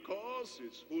 And because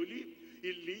he's holy,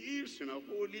 he lives in a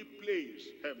holy place,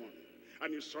 heaven.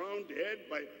 And is surrounded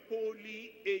by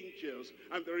holy angels.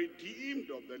 And the redeemed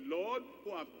of the Lord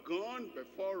who have gone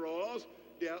before us,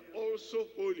 they are also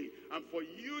holy. And for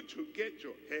you to get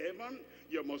to heaven,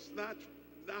 you must not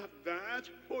have that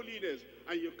holiness.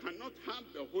 And you cannot have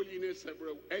the holiness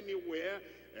anywhere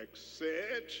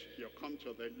except you come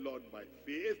to the Lord by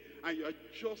faith, and you are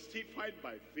justified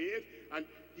by faith, and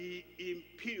he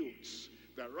imputes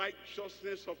the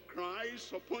righteousness of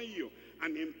Christ upon you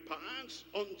and imparts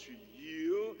unto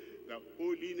you the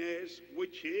holiness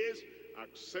which is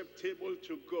acceptable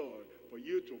to God, for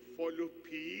you to follow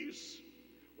peace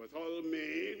with all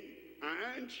men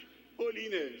and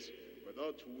holiness,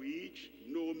 without which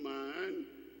no man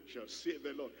shall see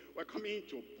the Lord. We're coming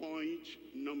to point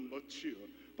number 2.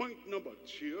 Point number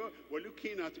 2, we're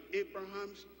looking at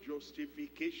Abraham's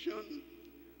justification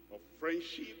of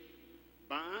friendship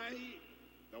by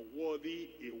a worthy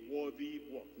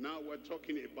walk. Now we're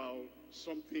talking about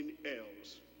something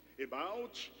else,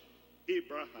 about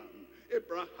Abraham.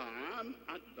 Abraham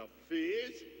had the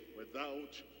faith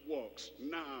without works.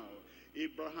 Now,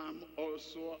 Abraham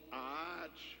also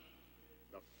had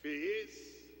the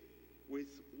faith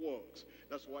with works.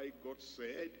 That's why God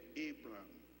said, Abraham,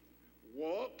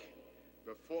 walk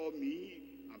before me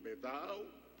and be thou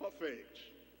perfect.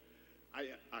 I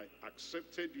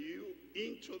accepted you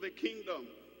into the kingdom.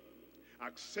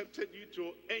 Accepted you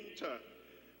to enter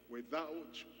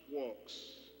without works.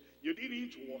 You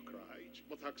didn't walk right,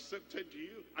 but accepted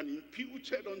you and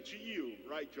imputed unto you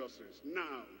righteousness.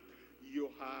 Now you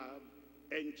have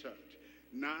entered.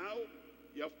 Now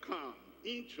you have come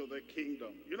into the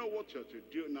kingdom. You know what you're to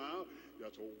do now?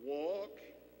 You're to walk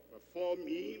before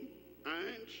me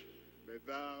and be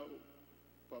thou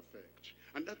perfect.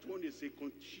 And that one is a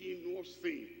continuous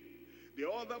thing. The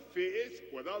other faith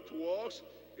without works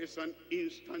is an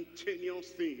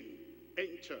instantaneous thing.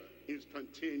 Enter,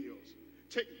 instantaneous.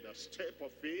 Take the step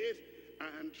of faith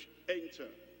and enter.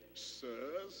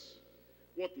 Sirs,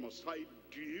 what must I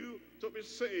do to be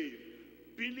saved?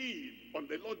 Believe on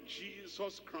the Lord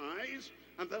Jesus Christ,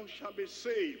 and thou shalt be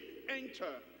saved.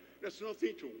 Enter. There's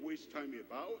nothing to waste time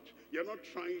about. You're not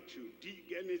trying to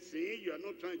dig anything. You're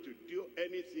not trying to do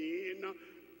anything.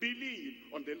 Believe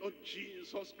on the Lord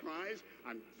Jesus Christ,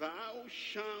 and thou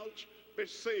shalt be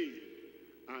saved.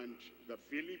 And the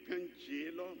Philippian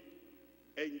jailer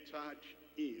entered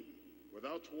in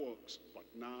without works. But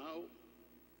now,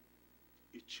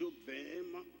 it took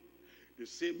them the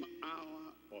same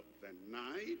hour of the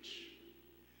night,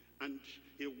 and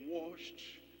he washed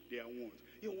their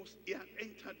wounds. He had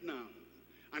entered now,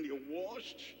 and he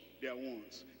washed their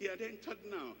wounds. He had entered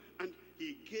now, and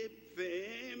he gave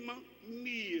them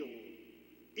meal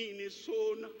in his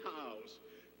own house.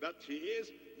 That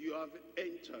is, you have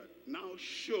entered. Now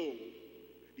show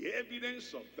the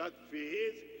evidence of that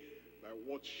faith by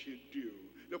what you do.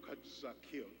 Look at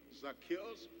Zacchaeus.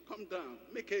 Zacchaeus, come down,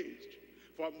 make haste,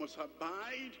 for I must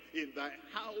abide in thy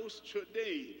house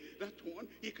today. That one,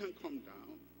 he can come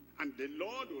down, and the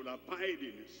Lord will abide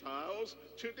in his house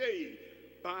today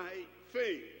by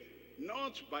faith,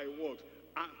 not by works.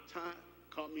 After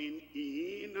coming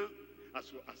in,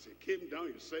 as he came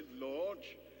down, he said, Lord,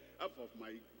 half of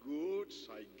my goods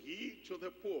I give to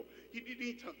the poor. He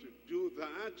didn't have to do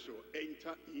that to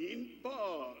enter in,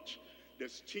 but the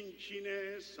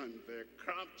stinginess and the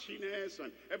craftiness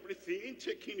and everything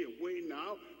taken away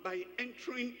now by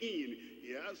entering in.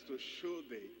 He has to show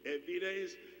the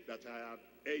evidence that I have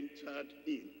entered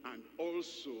in. And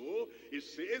also, it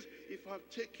says, if I've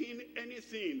taken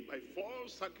anything by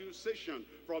false accusation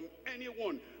from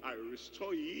anyone, I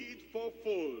restore it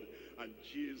fourfold. And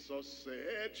Jesus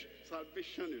said,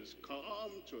 salvation is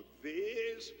come to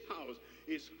this house.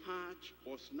 His heart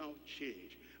was now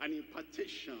changed. An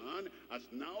impartation has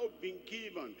now been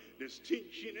given. The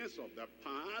stinginess of the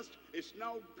past is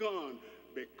now gone,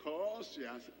 because he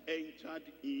has entered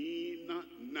in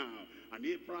now. And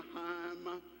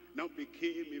Abraham now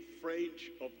became a friend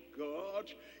of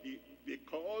God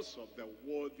because of the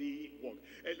worthy work.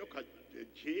 And look at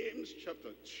James chapter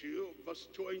 2 verse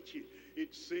 20.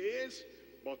 It says,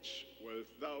 but wilt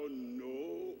thou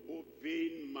know, O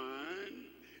vain man,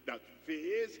 that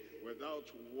faith without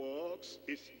works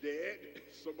is dead?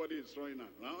 Somebody is running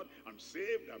around. I'm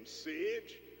saved, I'm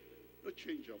saved. No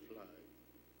change of life.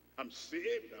 I'm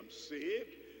saved, I'm saved.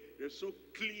 There's no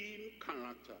clean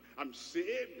character. I'm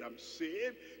saved, I'm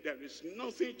saved. There is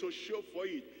nothing to show for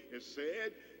it. He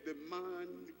said, the man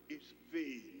is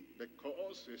vain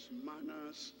because his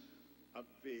manners are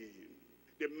vain.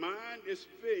 The man is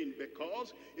vain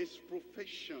because his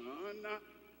profession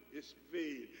is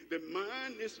vain. The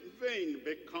man is vain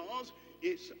because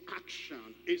his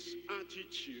action, his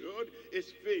attitude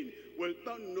is vain. Wilt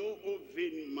thou know, O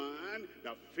vain man,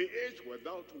 that faith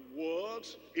without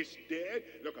works is dead?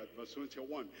 Look at verse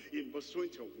 21. In verse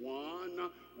 21,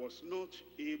 was not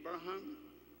Abraham,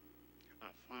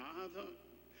 our father,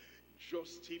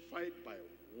 justified by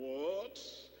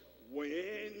works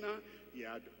when he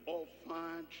had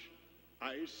offered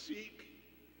Isaac,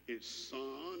 his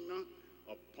son,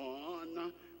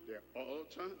 upon the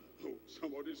altar? Oh,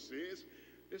 somebody says,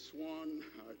 this one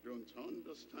I don't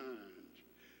understand.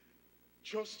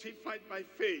 Justified by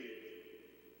faith,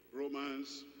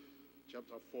 Romans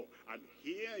chapter 4. And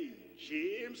here in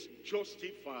James,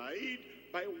 justified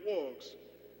by works.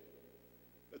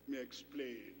 Let me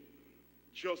explain.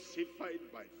 Justified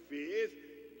by faith,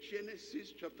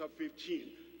 Genesis chapter 15,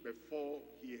 before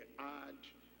he had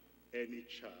any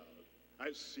child.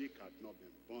 Isaac had not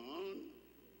been born.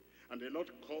 And the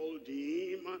Lord called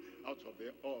him out of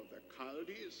the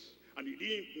Chaldees, and he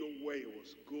didn't know where he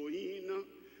was going.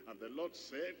 And the Lord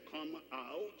said, come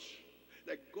out.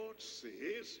 Like God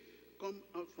says, come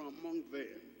out from among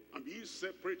them, and be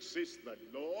separate, says the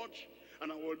Lord, and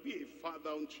I will be a father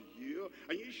unto you,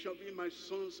 and ye shall be my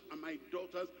sons and my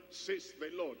daughters, says the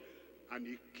Lord. And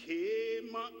he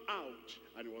came out,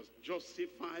 and he was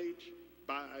justified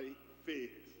by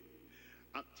faith.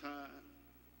 After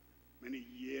many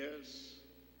years,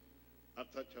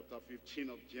 after chapter 15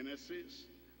 of Genesis,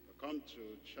 we come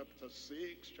to chapter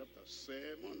 6, chapter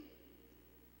 7,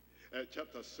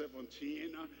 chapter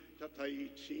 17, chapter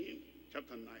 18,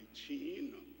 chapter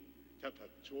 19, chapter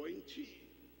 20,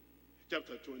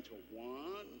 chapter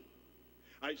 21.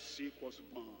 Isaac was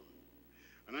born,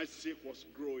 and Isaac was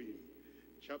growing.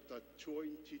 Chapter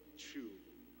 22,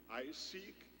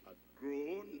 Isaac had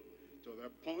grown to the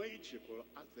point you could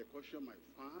ask the question, my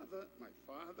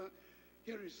father,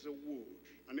 here is the wood,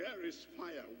 and here is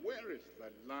fire. Where is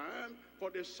the lamb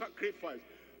for the sacrifice?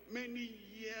 Many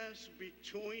years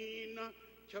between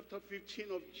chapter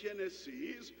 15 of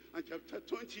Genesis and chapter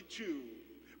 22.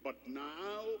 But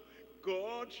now,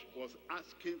 God was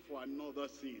asking for another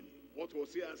thing. What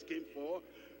was he asking for?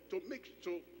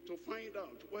 To find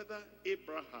out whether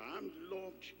Abraham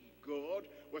loved God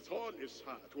with all his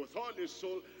heart, with all his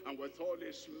soul, and with all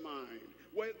his mind.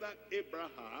 Whether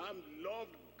Abraham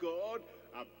loved God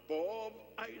above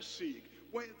Isaac.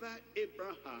 Whether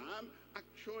Abraham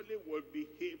actually will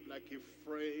behave like a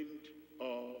friend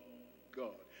of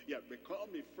God. He had become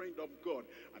a friend of God.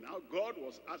 And now God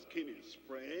was asking his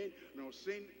friend, and was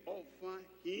saying, offer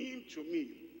him to me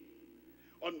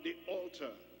on the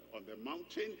altar, on the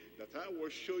mountain that I will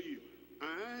show you.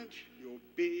 And he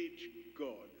obeyed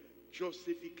God.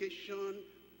 Justification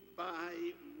by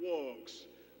works.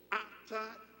 After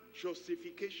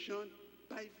justification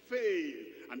by faith.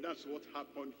 And that's what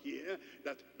happened here,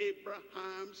 that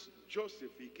Abraham's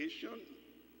justification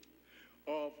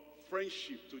of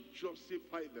friendship, to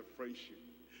justify the friendship,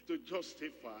 to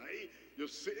justify, you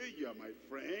say you are my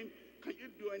friend, can you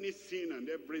do anything and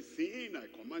everything I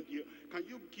command you? Can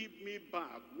you give me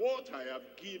back what I have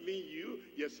given you?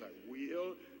 Yes, I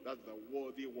will. That's the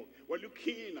worthy work. We're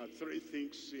looking at three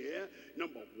things here.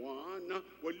 Number one,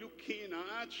 we're looking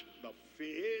at the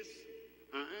faith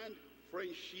and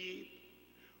friendship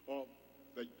of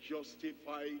the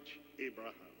justified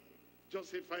Abraham.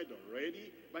 justified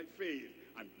already by faith.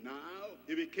 And now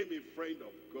he became a friend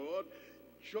of God,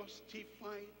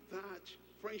 justified that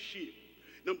friendship.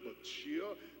 Number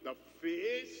two, the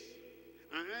faith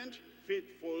and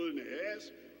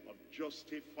faithfulness of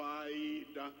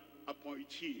justified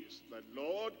appointees. The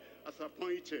Lord has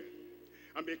appointed.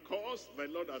 And because the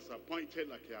Lord has appointed,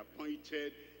 like he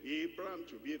appointed Abraham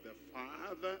to be the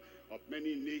father of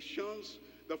many nations,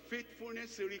 the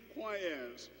faithfulness he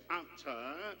requires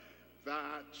after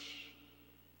that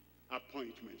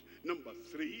appointment. Number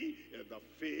three, the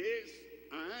faith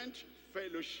and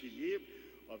fellowship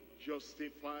of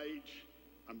justified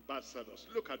ambassadors.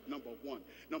 Look at number one.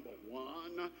 Number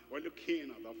one, we're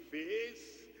looking at the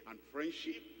faith and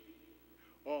friendship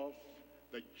of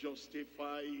the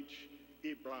justified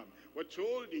Abraham. We're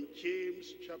told in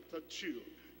James chapter 2.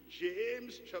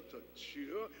 James chapter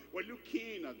 2, we're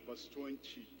looking at verse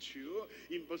 22.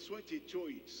 In verse 22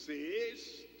 it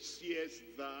says, seest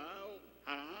thou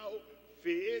how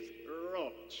faith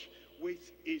wrought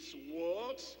with his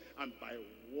works, and by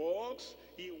works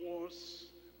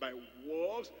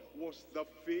was the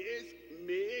faith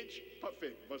made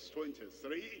perfect. Verse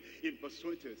 23, in verse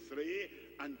 23,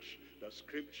 and the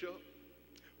scripture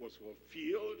was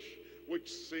fulfilled, which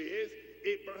says,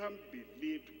 Abraham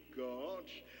believed God,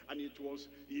 and it was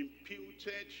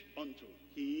imputed unto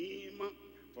him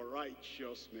for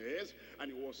righteousness,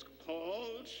 and he was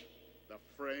called the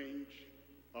friend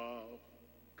of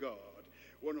God.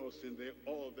 When he was in the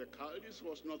Chaldees,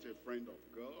 was not a friend of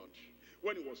God.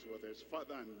 When he was with his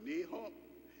father Nahor,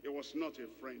 he was not a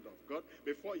friend of God.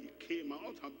 Before he came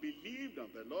out and believed on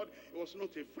the Lord, he was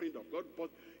not a friend of God, but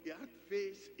he had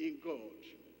faith in God.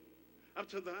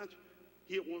 After that,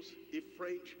 he was a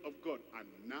friend of God, and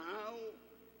now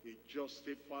he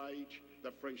justified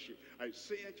the friendship.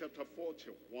 Isaiah chapter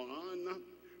 41,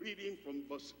 reading from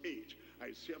verse 8.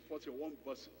 Isaiah 41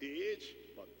 verse 8,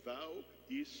 but thou,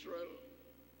 Israel,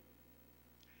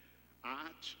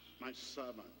 art my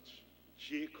servant,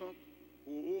 Jacob,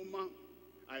 whom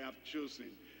I have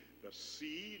chosen, the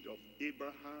seed of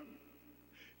Abraham,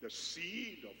 the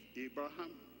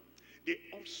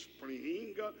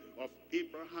offspring of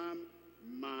Abraham,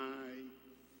 my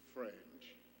friend.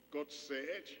 God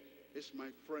said, is my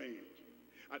friend.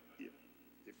 And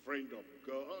a friend of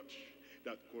God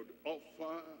that could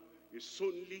offer his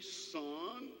only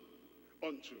son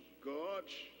unto God.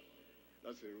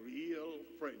 That's a real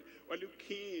friend. We're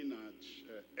looking at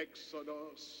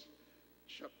Exodus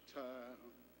chapter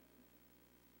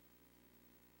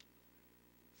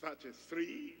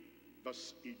 33,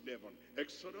 verse 11.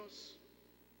 Exodus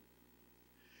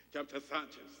chapter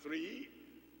 33,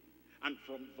 and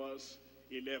from verse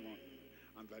 11.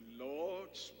 And the Lord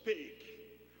spake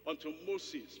unto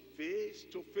Moses face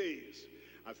to face,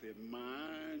 as a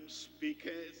man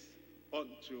speaketh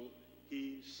unto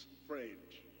his friend.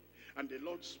 And the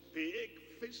Lord spake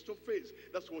face to face.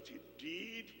 That's what he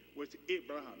did with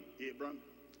Abraham. Abraham,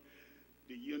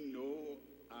 do you know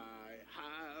I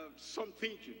have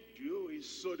something to do in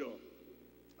Sodom?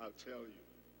 I'll tell you.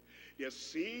 Their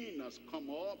sin has come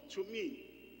up to me,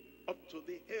 up to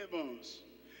the heavens,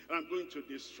 and I'm going to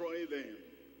destroy them.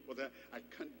 But I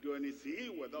can't do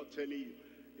anything without telling you,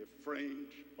 a friend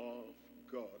of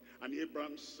God. And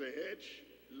Abraham said,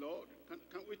 Lord,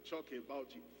 can we talk about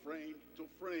it friend to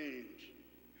friend?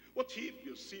 What if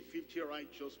you see 50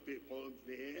 righteous people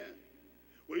there?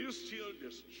 Will you still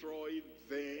destroy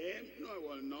them? No, I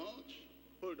will not.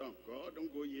 Hold on, God,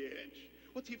 don't go yet.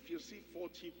 What if you see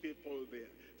 40 people there,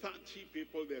 30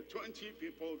 people there, 20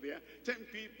 people there, 10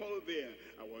 people there?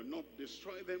 I will not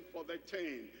destroy them for the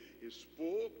 10. He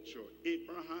spoke to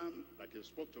Abraham like he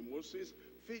spoke to Moses,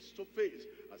 face to face,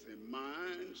 as a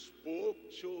man spoke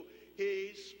to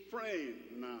his friend.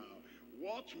 Now,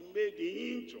 what made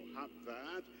him to have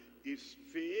that is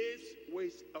faith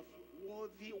with a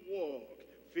worthy work.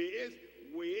 Faith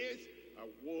with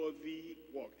a worthy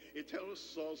work. It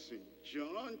tells us in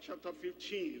John chapter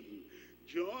 15.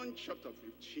 John chapter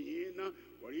 15,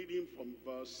 we're reading from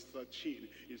verse 13.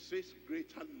 It says,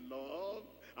 greater love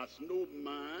has no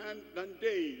man than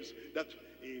this, that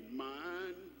a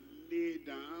man lay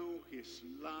down his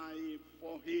life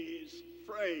for his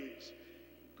friends.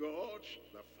 God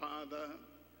the Father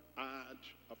had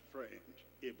a friend,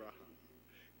 Abraham.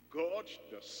 God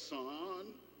the Son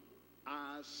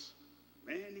has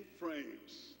many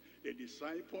friends, the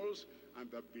disciples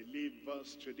and the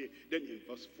believers today. Then in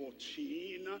verse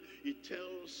 14, it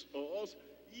tells us,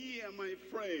 ye are my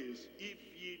friends, if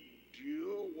ye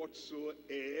do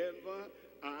whatsoever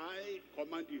I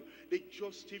command you. The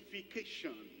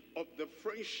justification of the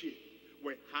friendship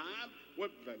we have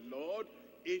with the Lord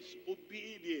is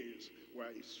obedience.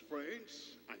 We're his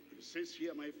friends, and he says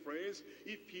here, my friends,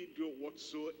 if ye do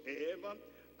whatsoever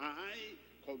I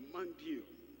command you.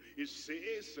 It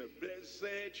says,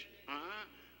 blessed are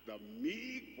the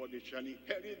meek, for they shall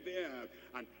inherit the earth.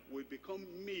 And we become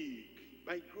meek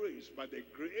by grace, by the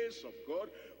grace of God.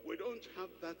 We don't have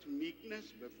that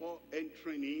meekness before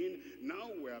entering in. Now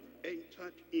we have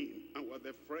entered in, and we're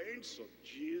the friends of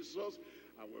Jesus.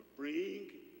 I will bring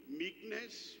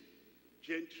meekness,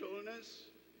 gentleness,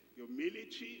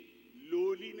 humility,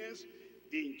 lowliness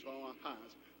into our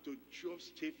hearts to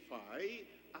justify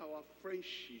our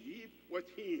friendship with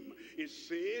him. It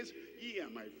says, ye are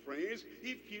my friends,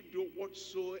 if you do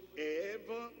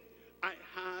whatsoever I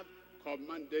have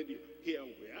commanded you. Here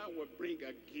we are, we bring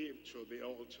a gift to the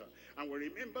altar. And we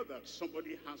remember that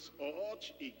somebody has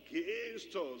aught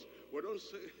against us. We don't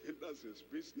say, that's his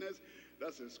business,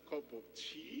 that's his cup of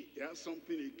tea, he has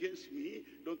something against me,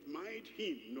 don't mind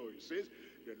him. No, it says,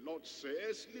 the Lord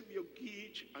says, leave your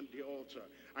gift at the altar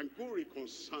and go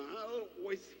reconcile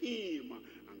with him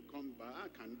and come back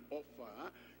and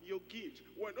offer your gift.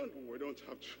 We don't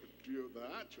have to do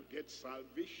that to get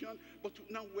salvation, but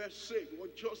now we're saved,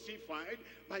 we're justified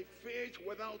by faith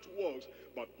without works.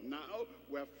 But now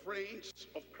we're friends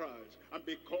of Christ, and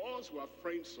because we're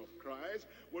friends of Christ,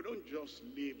 we don't just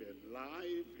live a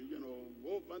life,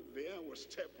 over there, we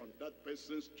step on that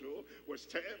person's toe, we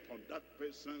step on that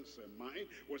person's mind,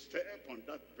 we step on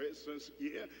that person's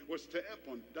ear, we step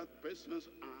on that person's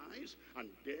eyes, and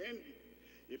then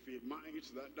if he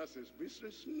minds that, that's his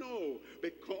business. No,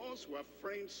 because we're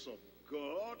friends of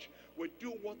God, we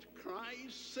do what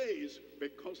Christ says,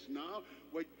 because now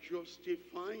we're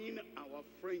justifying our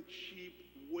friendship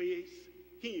with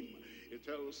him. It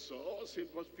tells us in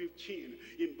verse 15.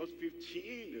 In verse 15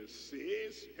 it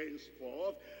says,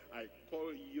 henceforth I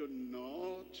call you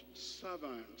not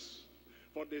servants,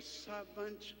 for the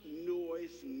servant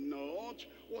knoweth not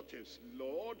what his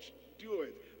Lord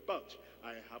doeth, but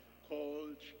I have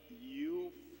called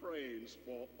you friends,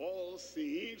 for all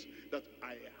things that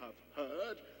I have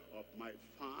heard of my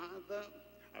Father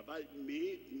have I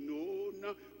made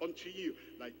known unto you.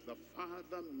 Like the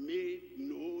Father made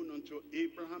known unto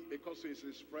Abraham, because he's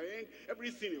his friend,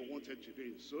 everything he wanted to do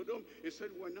in Sodom, he said,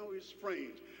 we're now his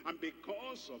friends. And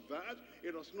because of that,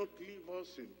 he does not leave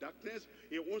us in darkness.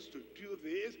 He wants to do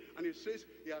this, and he says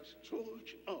he has told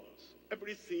us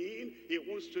everything he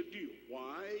wants to do.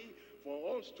 Why?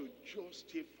 For us to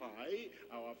justify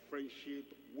our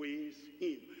friendship with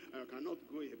him. I cannot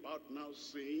go about now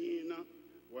saying,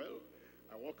 well,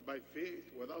 I walk by faith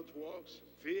without works,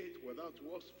 faith without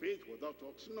works, faith without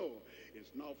works. No, it's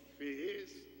not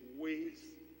faith with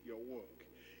your work.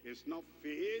 It's not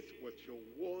faith with your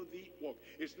worthy work.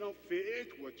 It's not faith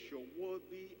with your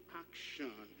worthy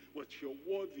action, with your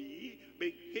worthy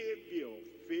behavior.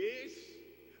 Faith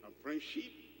and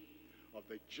friendship of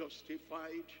the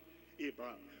justified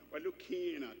Abraham. We're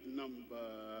looking at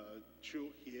number 2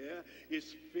 here.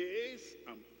 Is faith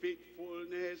and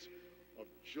faithfulness of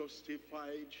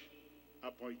justified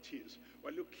appointees.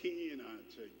 We're looking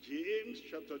at James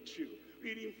chapter 2,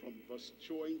 reading from verse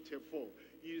 24.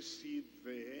 You see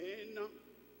then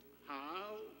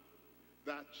how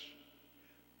that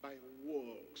by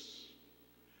works,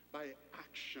 by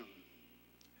action,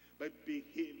 by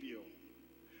behavior,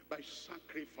 by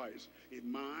sacrifice, a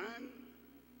man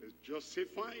is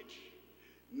justified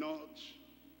not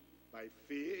by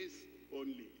faith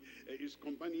only. It's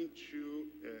combining two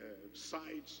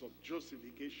sides of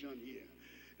justification here.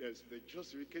 There's the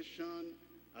justification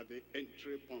at the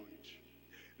entry point.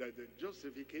 There's the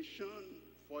justification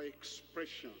for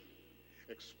expression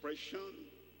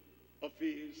of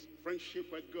his friendship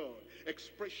with God,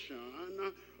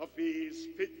 expression of his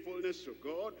faithfulness to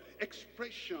God,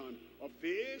 expression of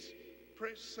his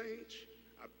present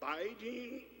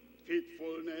abiding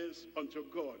faithfulness unto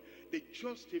God. The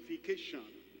justification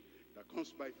that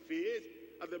comes by faith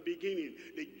at the beginning,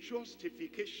 the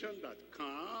justification that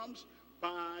comes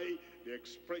by the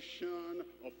expression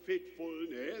of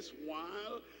faithfulness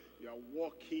while you are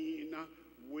walking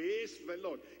with the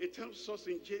Lord. It tells us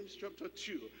in James chapter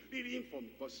 2, reading from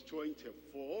verse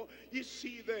 24, you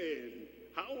see then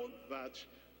how that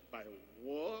by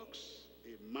works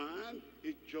a man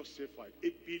is justified,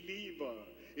 a believer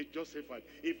is justified,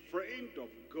 a friend of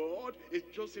God is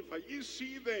justified. You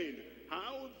see then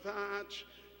how that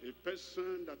a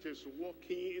person that is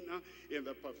walking in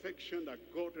the perfection that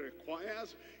God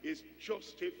requires is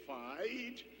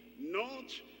justified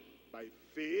not by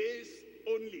faith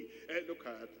only. Look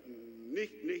at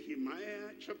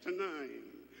Nehemiah chapter 9.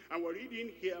 And we're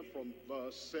reading here from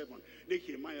verse 7.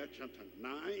 Nehemiah chapter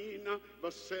 9,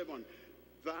 verse 7.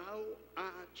 thou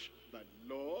art the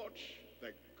Lord,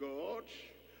 the God,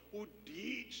 who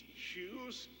did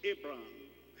choose Abraham,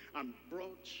 and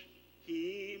brought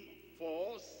him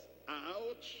forth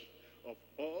out of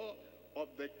all of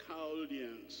the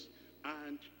Chaldeans,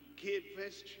 and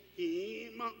gavest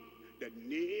him the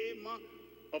name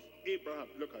of Abraham.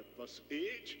 Look at verse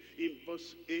 8. In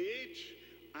verse 8,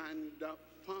 and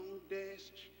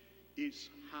foundest his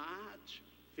heart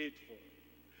faithful.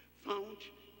 Found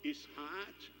his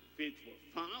heart faithful.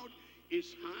 Found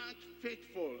his heart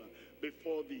faithful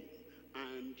before thee,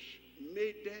 and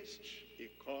madest a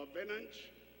covenant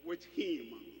with him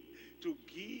to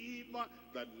give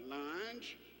the land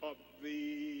of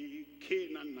the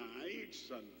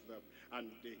Canaanites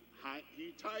and the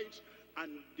Hittites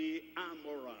and the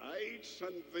Amorites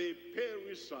and the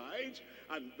Perizzites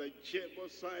and the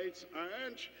Jebusites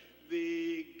and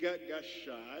the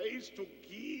Girgashites, to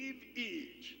give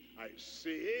it, I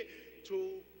say,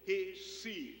 to his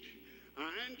seed,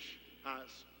 and has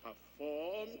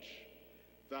performed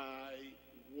thy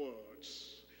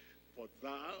words. For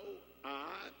thou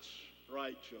art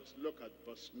righteous. Look at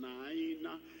verse 9.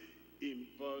 In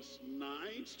verse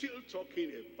 9, still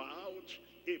talking about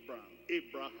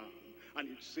Abraham. And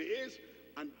it says,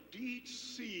 and did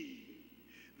see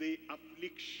the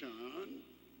affliction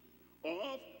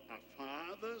of our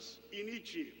fathers in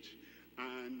Egypt,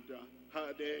 and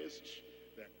heardest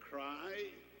the cry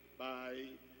by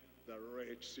the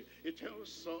Red Sea. It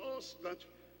tells us that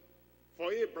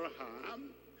for Abraham,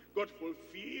 God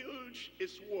fulfilled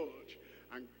his word.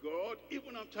 And God,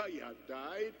 even after he had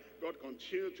died, God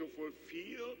continued to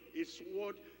fulfill his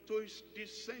word to his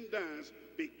descendants,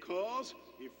 because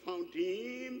he found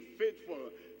him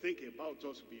faithful. Think about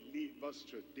us believers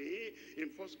today in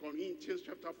 1 Corinthians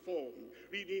chapter 4,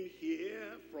 reading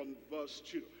here from verse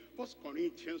 2. 1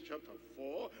 Corinthians chapter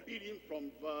 4, reading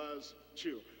from verse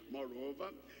 2.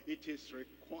 Moreover, it is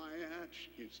required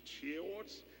in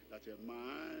stewards that a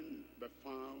man be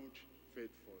found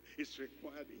faithful. It's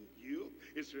required in you,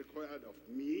 it's required of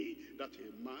me, that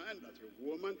a man, that a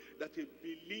woman, that a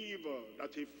believer,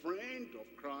 that a friend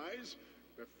of Christ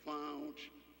be found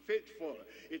faithful.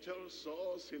 It tells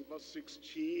us in verse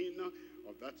 16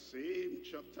 of that same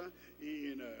chapter,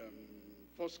 in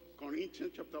 1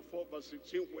 Corinthians chapter 4 verse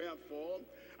 16, wherefore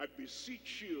I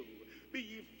beseech you, be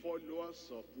ye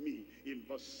followers of me. In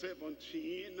verse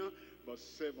 17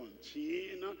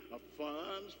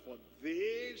 affirms, for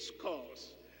this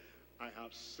cause I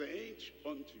have sent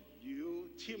unto you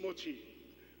Timothy,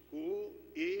 who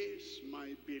is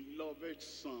my beloved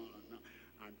son,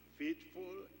 and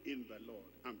faithful in the Lord.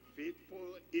 And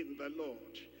faithful in the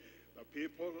Lord. The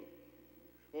people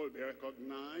will be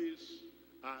recognized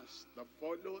as the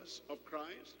followers of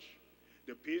Christ.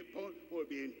 The people will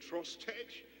be entrusted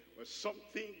with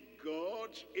something God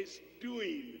is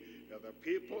doing. They are the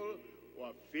people who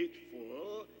are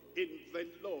faithful in the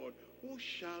Lord, who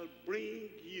shall bring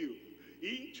you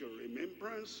into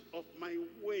remembrance of my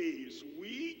ways,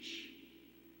 which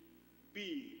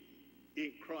be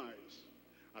in Christ,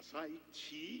 as I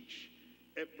teach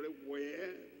everywhere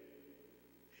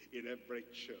in every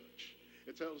church.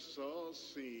 It tells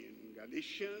us in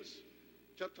Galatians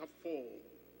chapter 4,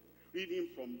 reading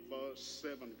from verse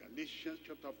 7. Galatians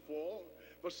chapter 4,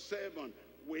 verse 7.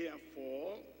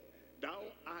 Wherefore thou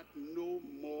art no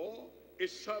more a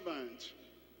servant,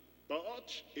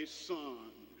 but a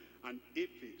son. And if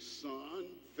a son,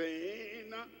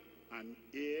 then an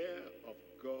heir of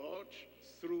God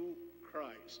through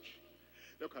Christ.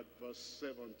 Look at verse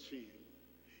 17.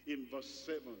 In verse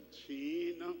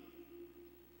 17,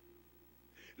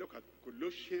 look at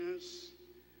Colossians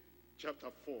chapter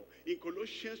 4. In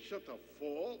Colossians chapter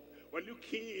 4, we're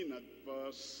looking at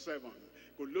verse 7.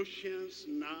 Colossians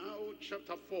now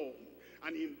chapter 4.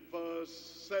 And in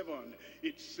verse 7,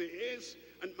 it says,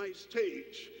 and my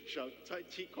stage shall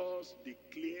Tychicus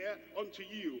declare unto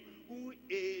you, who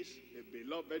is a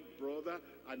beloved brother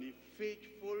and a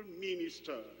faithful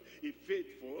minister. A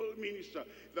faithful minister.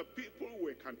 The people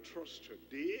we can trust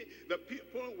today, the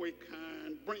people we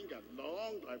can bring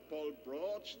along, like Paul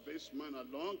brought this man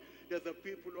along, they're the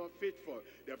people who are faithful.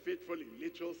 They're faithful in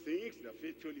little things, they're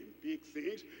faithful in big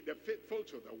things, they're faithful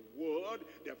to the word,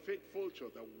 they're faithful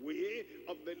to the way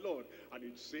of the Lord. And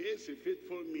it says a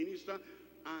faithful minister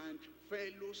and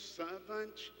fellow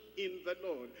servant in the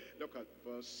Lord. Look at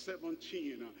verse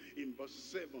 17. In verse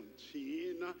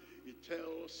 17, it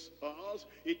tells us,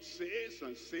 it says,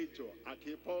 and say to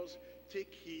Archippus,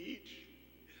 take heed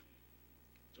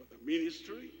to the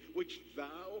ministry which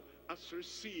thou hast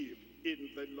received in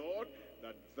the Lord,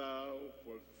 that thou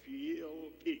fulfill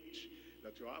it.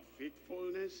 that you have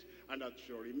faithfulness, and that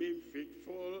you remain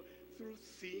faithful through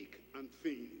thick and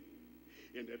thin.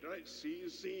 In the dry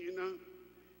season,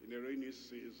 in the rainy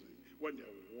season, when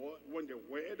the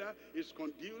weather is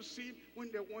conducive,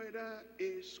 when the weather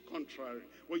is contrary,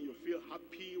 when you feel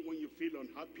happy, when you feel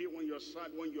unhappy, when you're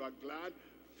sad, when you are glad,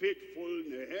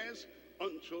 faithfulness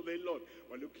unto the Lord.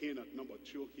 We're looking at number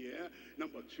two here.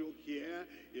 Number two here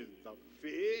is the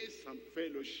faith and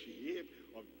fellowship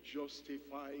of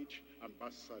justified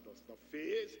ambassadors. The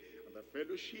faith and the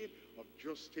fellowship of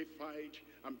justified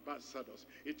ambassadors.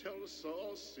 It tells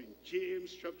us in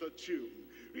James chapter 2,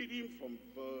 reading from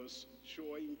verse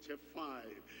 25.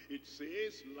 It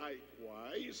says,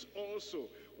 likewise also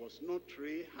was not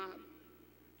Rahab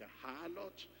the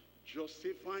harlot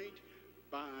justified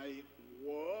by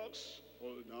works?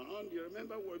 Hold on. You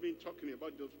remember we've been talking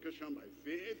about justification by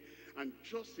faith and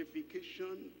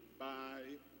justification by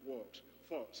works.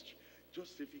 First,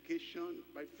 justification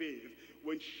by faith.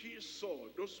 When she saw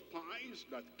those spies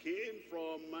that came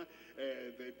from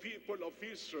the people of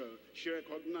Israel, she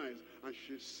recognized, and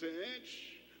she said,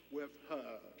 we have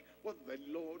heard what the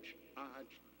Lord had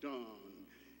done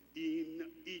in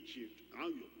Egypt. Now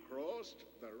you crossed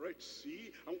the Red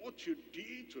Sea, and what you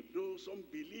did to those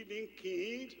unbelieving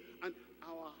kings, and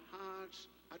our hearts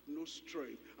had no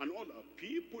strength, and all our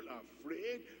people are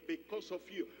afraid because of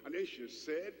you. And then she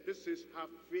said, this is her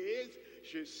faith.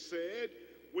 She said,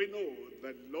 we know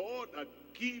the Lord had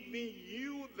given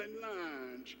you the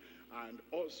land, and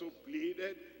also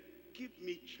pleaded, give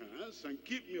me chance and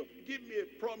give me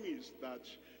a promise that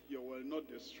you will not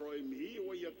destroy me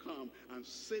when you come, and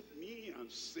save me and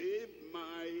save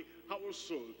my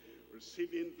household.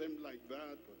 Receiving them like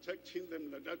that, protecting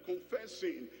them like that,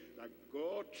 confessing that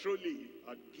God truly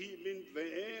had given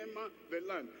them the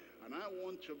land. And I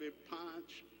want to be part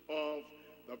of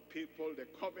the people, the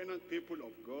covenant people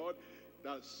of God.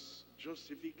 That's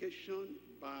justification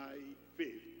by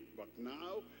faith. But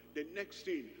now, the next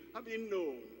thing, having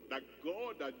known that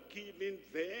God had given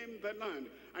them the land,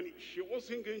 and she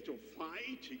wasn't going to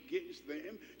fight against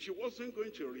them, she wasn't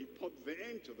going to report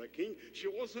them to the king, she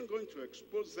wasn't going to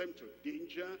expose them to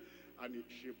danger, and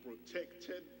she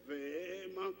protected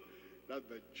them, that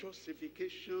the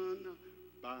justification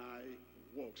by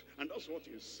works. And that's what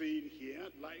he's saying here.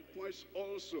 Likewise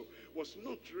also, was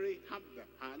not Rahab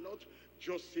the harlot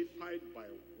justified by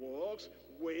works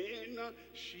when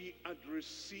she had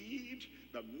received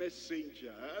the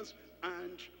messengers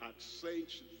and had sent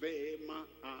them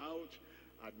out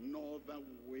another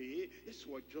way? This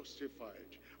was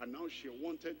justified, and now she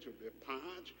wanted to be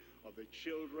part of the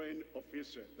children of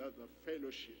Israel. That's the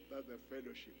fellowship. That's the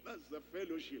fellowship. That's the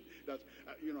fellowship. That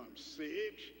I'm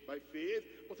saved by faith,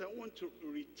 but I want to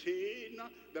retain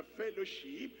the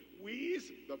fellowship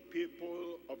with the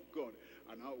people of God.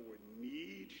 And now we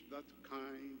need that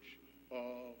kind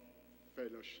of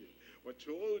fellowship. We're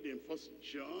told in 1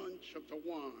 John chapter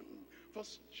 1. 1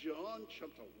 John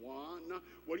chapter 1,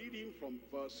 we're reading from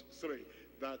verse 3,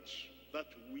 that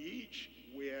which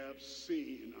we have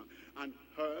seen and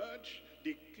heard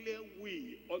declare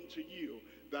we unto you,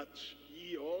 that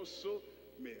ye also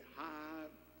may have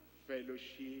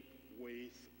fellowship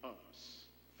with us.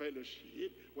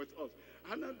 Fellowship with us.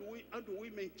 And how do we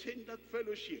maintain that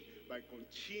fellowship? By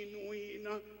continuing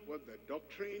with the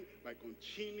doctrine, by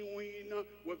continuing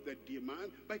with the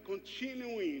demand, by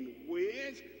continuing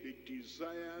with the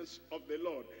desires of the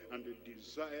Lord and the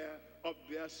desire of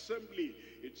the assembly.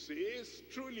 It says,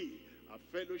 truly, our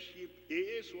fellowship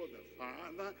is with the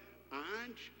Father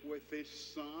and with his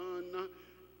Son,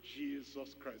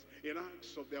 Jesus Christ. In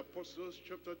Acts of the Apostles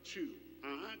chapter 2,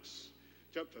 Acts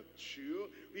chapter 2,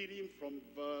 reading from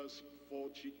verse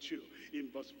 42. In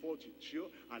verse 42,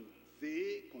 and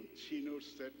they continued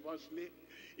steadfastly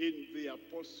in the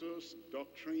apostles'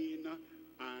 doctrine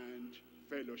and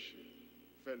fellowship.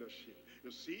 Fellowship.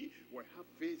 You see, we have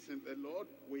faith in the Lord,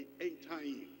 we enter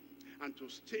in. And to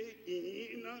stay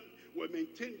in, we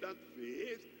maintain that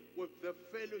faith with the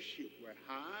fellowship we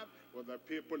have with the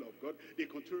people of God. They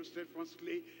continue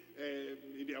steadfastly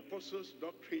in the apostles'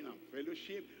 doctrine and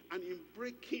fellowship, and in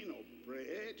breaking of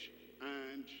bread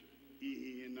and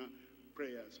in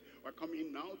prayers. We're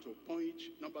coming now to point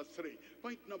number 3.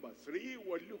 Point number 3,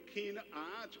 we're looking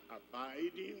at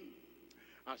abiding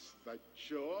as the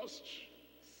just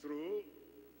through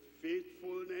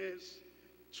faithfulness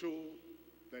to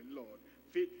the Lord.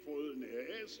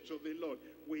 Faithfulness to the Lord.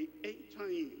 We enter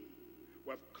in.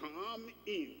 We've come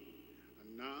in.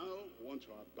 And now we want to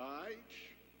abide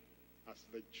as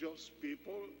the just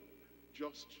people,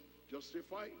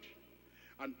 justified.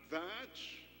 And that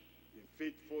in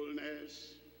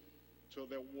faithfulness to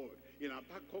the word. in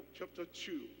Habakkuk chapter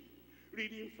 2,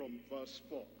 reading from verse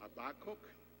 4. Habakkuk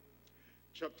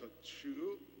chapter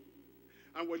 2,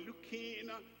 and we're looking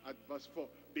at verse 4.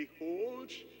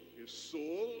 Behold, a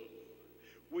soul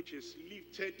which is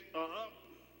lifted up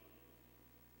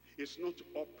is not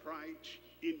upright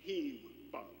in him,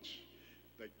 but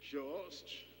the just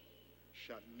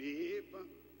shall live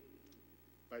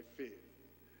by faith.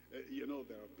 You know,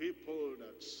 there are people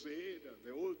that say that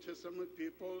the Old Testament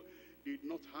people did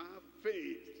not have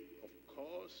faith. Of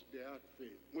course, they had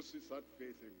faith. Moses had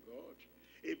faith in God.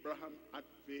 Abraham had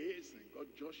faith in God.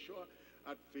 Joshua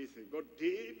had faith in God.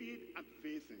 David had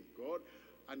faith in God.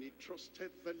 And he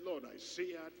trusted the Lord.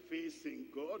 Isaiah had faith in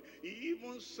God. He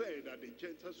even said that the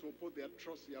Gentiles will put their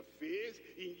trust, their faith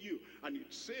in you. And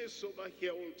it says over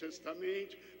here, Old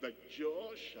Testament, the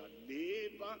just shall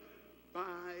live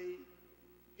by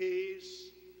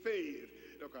his faith.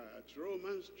 Look at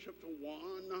Romans chapter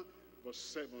 1,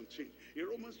 verse 17. In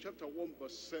Romans chapter 1,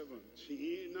 verse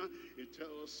 17, it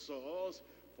tells us,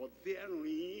 for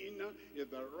therein is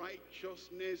the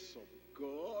righteousness of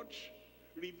God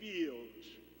revealed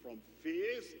from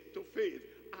faith to faith,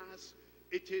 as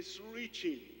it is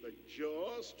written, the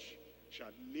just shall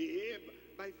live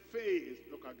by faith.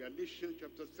 Look at Galatians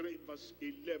chapter 3, verse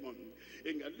 11.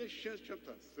 In Galatians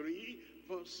chapter 3,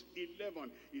 verse 11,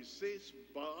 it says,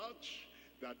 but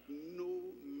that no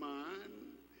man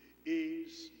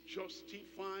is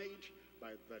justified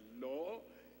by the law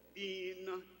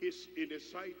in the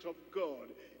sight of God.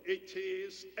 It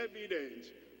is evident,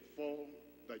 for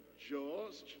the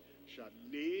just shall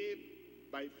live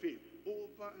by faith.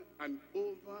 Over and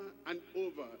over and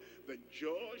over, the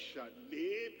just shall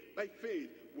live by faith.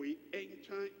 We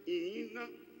enter in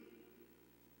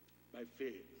by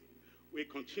faith. We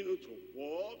continue to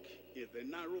walk in the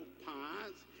narrow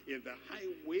path, in the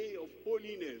highway of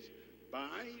holiness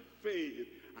by faith,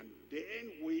 and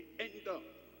then we end up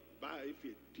by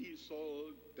faith. These all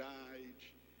died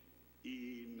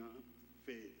in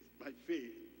faith. By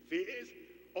faith. Faith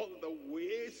all the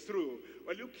way through.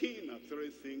 We're looking at three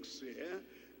things here.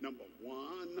 Number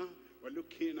one, we're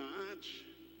looking at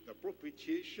the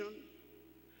propitiation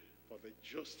for the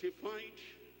justified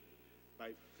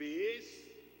by faith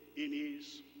in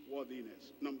his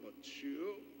worthiness. Number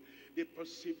two, the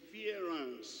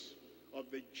perseverance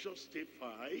of the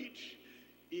justified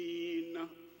in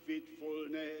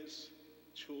faithfulness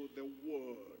to the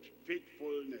word.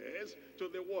 Faithfulness to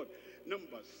the word.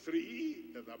 Number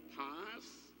three, the path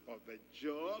of the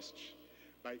just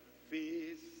by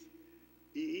faith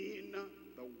in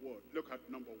the word. Look at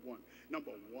number one.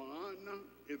 Number one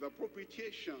is the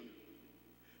propitiation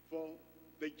for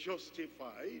the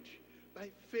justified by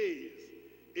faith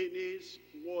in his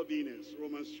worthiness.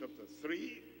 Romans chapter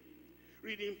 3,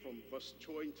 reading from verse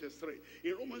 23.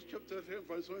 In Romans chapter 3,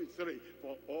 verse 23,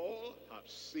 for all have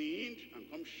sinned and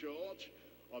come short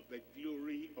of the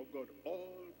glory of God.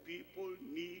 All people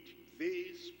need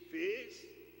this faith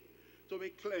to be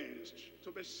cleansed,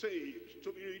 to be saved,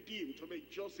 to be redeemed, to be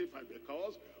justified,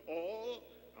 because all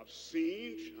have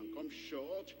sinned and come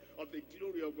short of the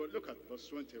glory of God. Look at verse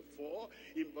 24.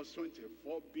 In verse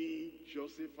 24, being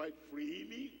justified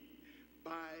freely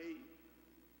by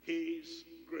his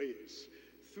grace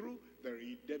through the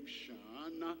redemption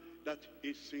that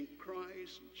is in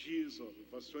Christ Jesus.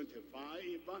 Verse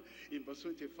 25, in verse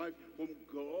 25, whom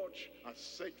God has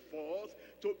set forth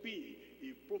to be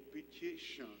a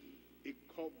propitiation, a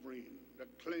covering, the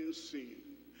cleansing,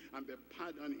 and the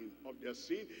pardoning of their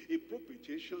sin, a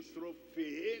propitiation through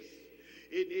faith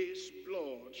in his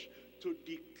blood, to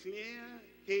declare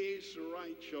his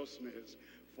righteousness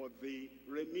for the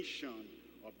remission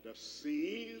of the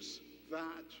sins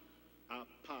that are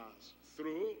passed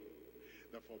through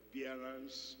the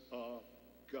forbearance of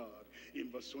God.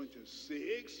 In verse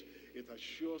 26, it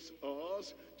assures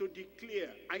us to declare,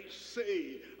 I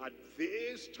say, at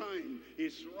this time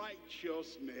his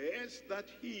righteousness, that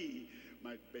he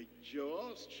might be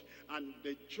just and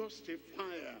the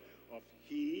justifier of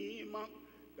him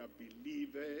that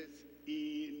believeth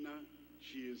in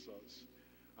Jesus.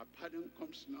 A pardon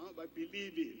comes now by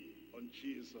believing on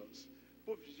Jesus.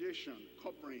 Propitiation,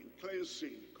 covering,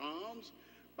 cleansing comes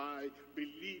by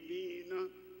believing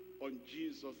on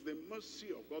Jesus. The mercy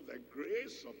of God, the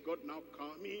grace of God now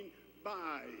coming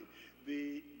by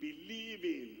the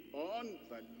believing on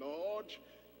the Lord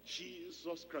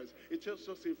Jesus Christ. It tells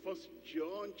us in 1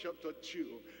 John chapter 2,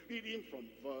 reading from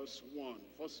verse 1.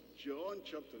 1 John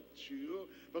chapter 2,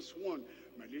 verse 1.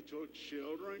 My little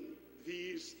children,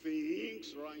 these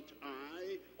things write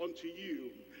I unto you,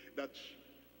 that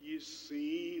ye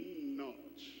sin not.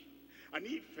 And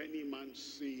if any man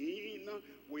sin,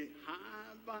 we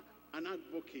have an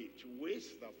advocate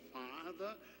with the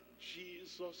Father,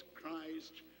 Jesus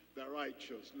Christ the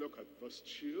righteous. Look at verse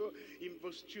 2. In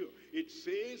verse 2, it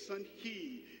says, and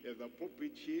he is the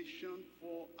propitiation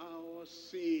for our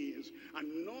sins,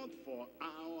 and not for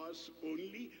ours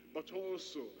only, but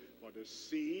also for the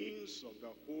sins of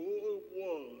the whole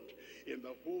world. In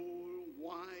the whole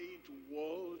wide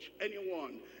world,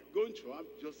 anyone going to have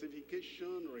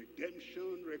justification,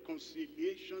 redemption,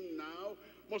 reconciliation now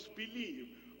must believe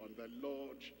on the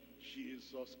Lord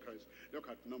Jesus Christ. Look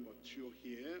at number 2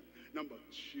 here. Number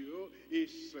 2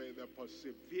 is the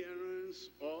perseverance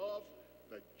of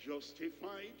the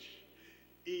justified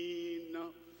in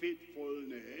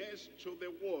faithfulness to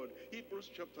the word.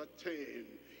 Hebrews chapter 10.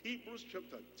 Hebrews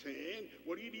chapter 10,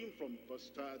 we're reading from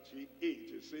verse 38.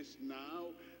 It says, now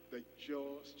the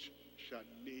just shall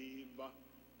live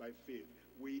by faith.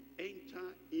 We enter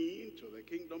into the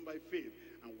kingdom by faith,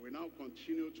 and we now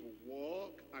continue to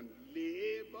walk and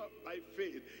live by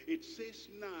faith. It says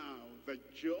now, the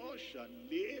just shall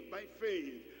live by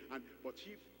faith. But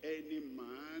if any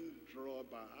man draw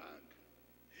back,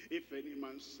 if any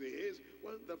man says,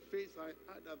 well, the faith I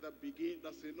had at the beginning,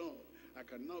 that's enough. I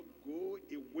cannot go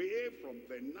away from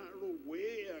the narrow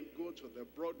way and go to the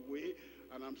broad way,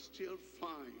 and I'm still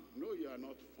fine. No, you are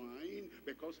not fine,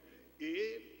 because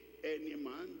if any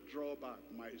man draw back,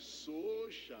 my soul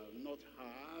shall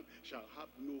have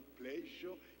no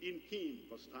pleasure in him.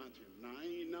 Verse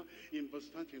 39, in verse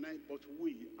 39, but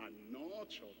we are not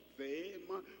of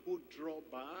them who draw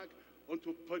back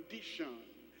unto perdition.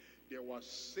 They were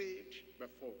saved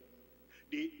before.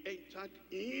 They entered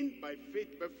in by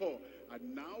faith before,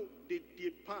 and now they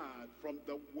depart from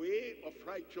the way of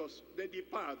righteousness. They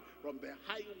depart from the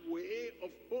highway of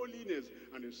holiness.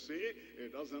 And they say,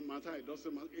 it doesn't matter, it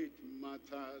doesn't matter. It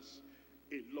matters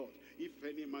a lot. If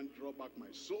any man draw back,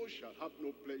 my soul shall have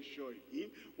no pleasure in him.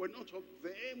 We're not of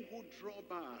them who draw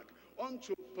back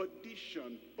unto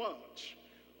perdition, but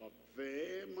of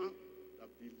them that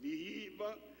believe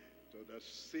to the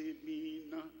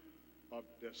saving of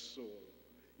the soul.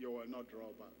 You will not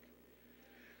draw back.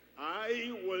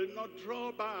 I will not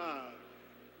draw back.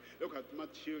 Look at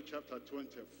Matthew chapter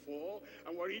 24,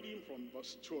 and we're reading from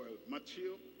verse 12.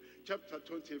 Matthew chapter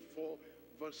 24,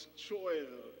 verse 12.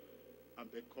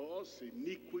 And because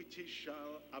iniquity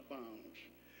shall abound,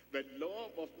 the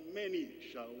love of many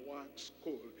shall wax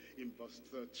cold. In verse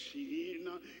 13,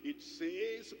 it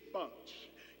says, but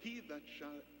he that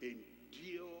shall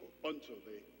endure unto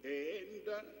the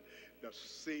end, the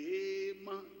same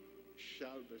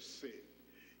shall be saved.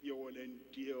 You will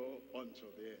endure unto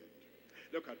the end.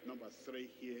 Look at number 3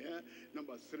 here.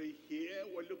 Number 3 here,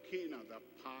 we're looking at the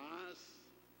path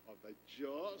of the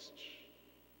just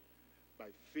by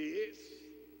faith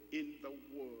in the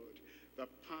word. The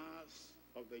path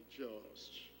of the just,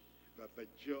 that the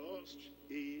just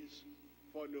is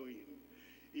following.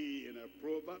 In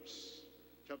Proverbs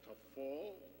chapter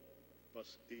 4,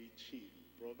 verse 18.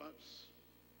 Proverbs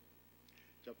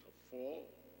chapter 4,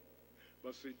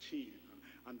 verse 18.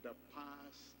 And the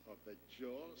path of the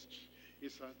just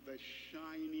is as the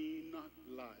shining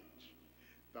light.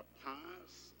 The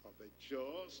path of the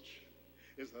just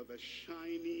is as the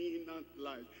shining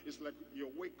light. It's like you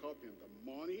wake up in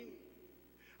the morning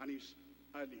and it's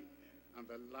early and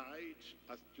the light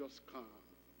has just come.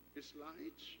 It's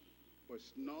light, but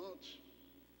it's not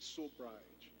so bright.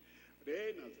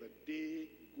 Then as the day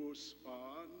goes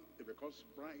on, it becomes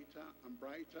brighter and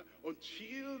brighter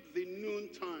until the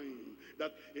noontime.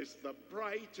 That is the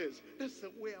brightest. That's the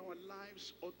way our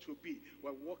lives ought to be.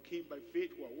 We're walking by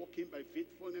faith, we're walking by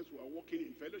faithfulness, we're walking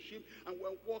in fellowship, and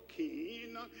we're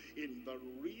walking in the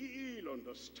real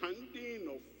understanding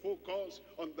of focus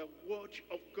on the word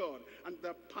of God. And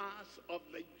the path of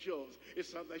the just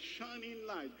is as the shining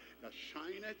light that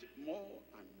shineth more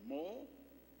and more.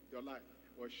 Your light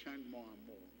will shine more and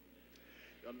more.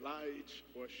 Your light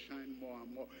will shine more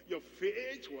and more. Your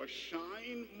faith will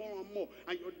shine more and more.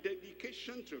 And your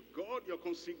dedication to God, your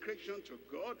consecration to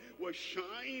God will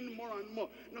shine more and more.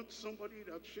 Not somebody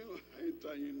that you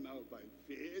enter in now by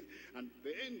faith, and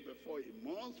then before a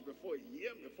month, before a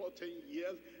year, before 10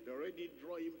 years, they're already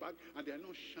drawing back, and they're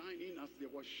not shining as they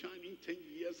were shining 10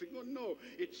 years ago. No,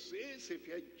 it says if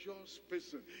you're a just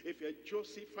person, if you're a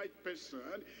justified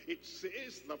person, it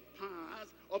says the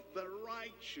path of the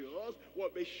righteous will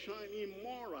be shining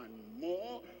more and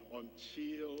more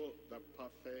until the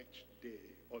perfect day.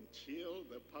 Until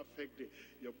the perfect day.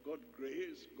 You've got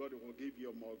grace, God will give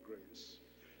you more grace.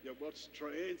 You've got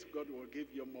strength, God will give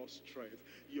you more strength.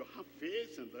 You have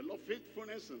faith in the Lord,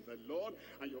 faithfulness in the Lord,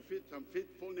 and your faith and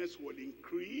faithfulness will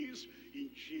increase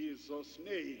in Jesus'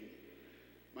 name.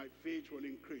 My faith will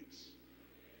increase.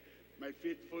 My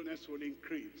faithfulness will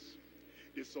increase.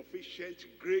 The sufficient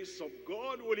grace of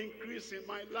God will increase in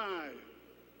my life.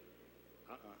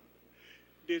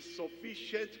 The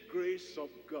sufficient grace of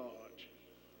God.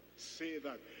 Say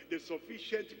that. The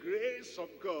sufficient grace of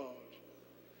God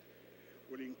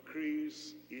will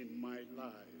increase in my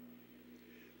life.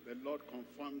 The Lord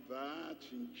confirm that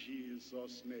in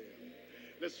Jesus' name.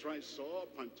 Let's rise up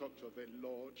and talk to the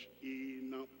Lord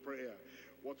in prayer.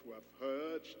 What we have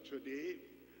heard today,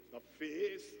 the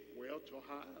faith we ought to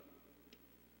have,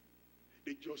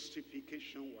 the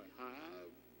justification we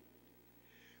have,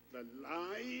 the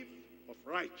life of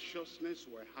righteousness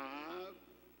we have.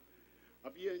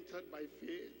 Have you entered by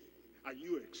faith? Are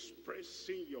you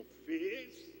expressing your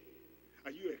faith?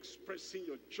 Are you expressing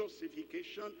your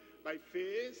justification by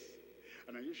faith?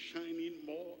 And are you shining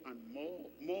more and more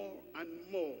and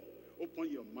more?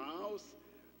 Open your mouth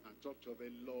and talk to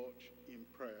the Lord in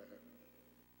prayer.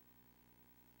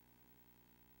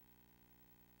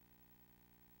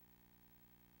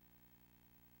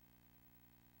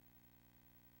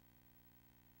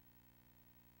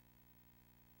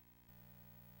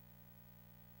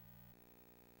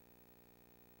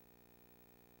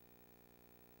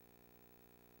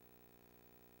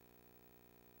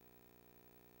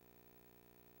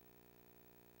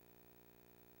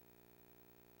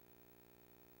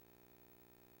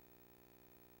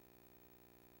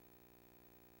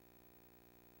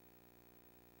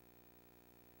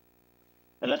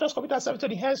 And let us commit ourselves to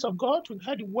the hands of God, to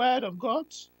hear the word of God.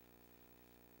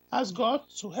 Ask God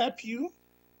to help you.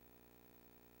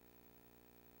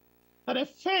 That the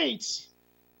faith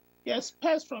He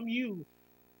expects from you,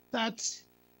 that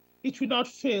it will not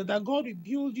fail, that God will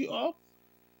build you up,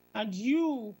 and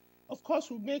you, of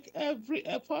course, will make every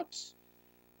effort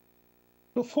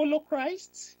to follow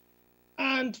Christ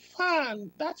and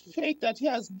find that faith that He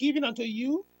has given unto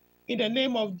you in the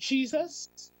name of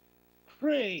Jesus.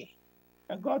 Pray,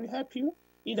 and God will help you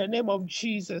in the name of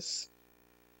Jesus.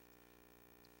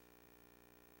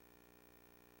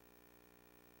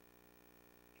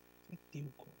 Thank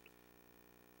you, God.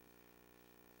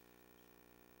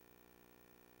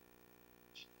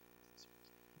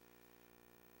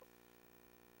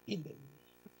 In the name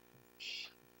of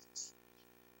Jesus.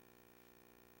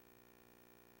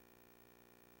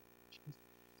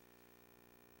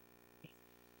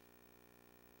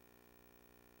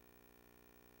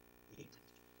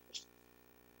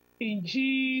 In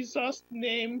Jesus'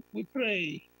 name we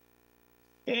pray.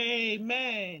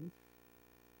 Amen.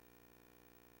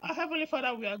 Our Heavenly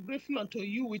Father, we are grateful unto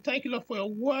you. We thank you, Lord, for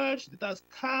your word that has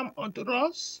come unto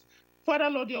us. Father,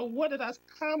 Lord, your word that has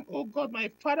come, oh God, my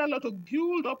Father, Lord, to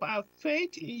build up our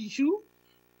faith in you.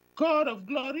 God of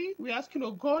glory, we ask you,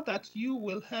 oh God, that you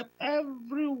will help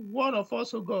every one of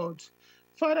us, oh God.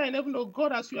 Father, in heaven, oh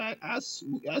God, as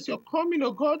you're coming,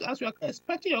 oh God, as we are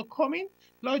expecting your coming,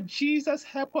 Lord Jesus,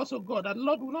 help us, oh God, that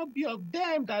Lord will not be of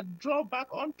them that draw back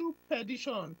unto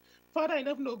perdition. Father, in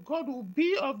heaven, oh God, will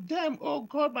be of them, oh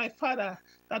God, my Father,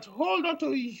 that hold on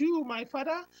to you, my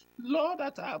Father, Lord,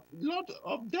 Lord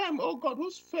of them, oh God,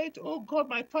 whose faith, oh God,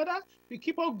 my Father, we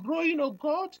keep on growing, oh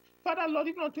God, Father, Lord,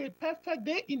 even unto a perfect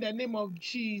day in the name of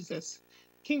Jesus.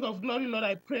 King of glory, Lord,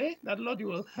 I pray that, Lord, you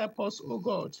will help us, oh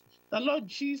God. That, Lord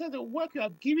Jesus, the work you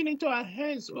have given into our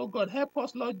hands, oh God, help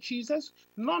us, Lord Jesus.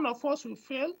 None of us will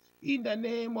fail in the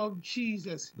name of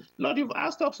Jesus. Lord, you've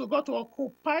asked us, oh God, to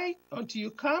occupy until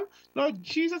you come. Lord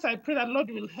Jesus, I pray that, Lord,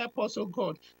 you will help us, oh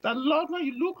God. That, Lord, when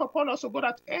you look upon us, oh God,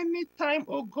 at any time,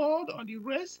 oh God, on the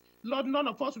race, Lord, none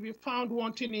of us will be found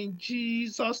wanting in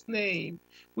Jesus' name.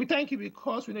 We thank you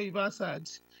because we know you've answered.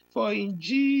 For in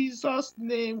Jesus'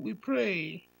 name we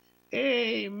pray.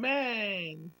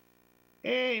 Amen.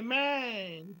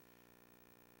 Amen.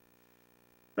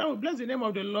 Now we bless the name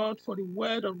of the Lord for the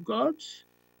word of God.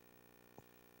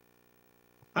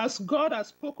 As God has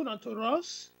spoken unto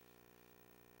us,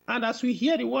 and as we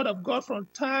hear the word of God from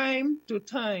time to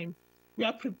time, we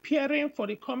are preparing for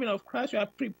the coming of Christ. We are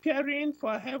preparing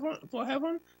for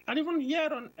heaven, and even here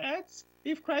on earth,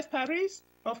 if Christ tarries,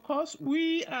 of course,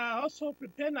 we are also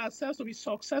preparing ourselves to be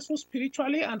successful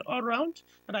spiritually and all around.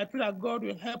 And I pray that God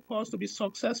will help us to be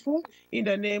successful in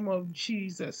the name of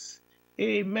Jesus.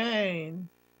 Amen.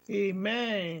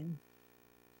 Amen.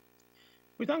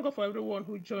 We thank God for everyone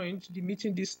who joined the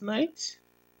meeting this night.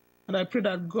 And I pray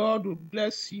that God will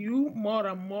bless you more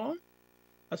and more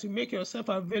as you make yourself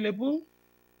available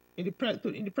in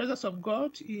the presence of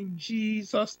God in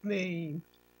Jesus' name.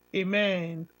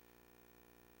 Amen.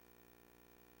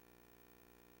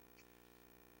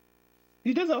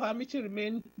 The days of our meeting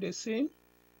remain the same.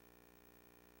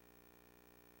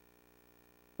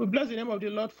 We bless the name of the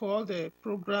Lord for all the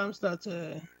programs that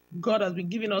God has been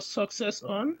giving us success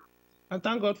on. And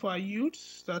thank God for our youth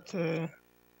that's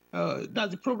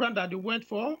the program that they went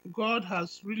for. God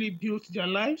has really built their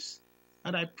lives.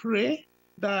 And I pray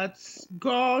that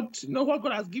God, what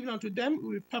God has given unto them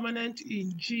will be permanent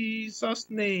in Jesus'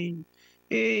 name.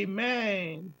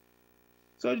 Amen.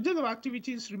 So the days of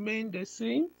activities remain the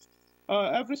same.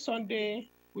 Every Sunday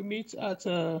we meet at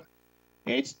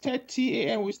 8:30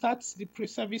 a.m. We start the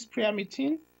pre-service prayer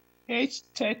meeting,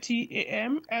 8:30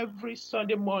 a.m. every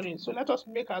Sunday morning. So let us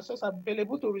make ourselves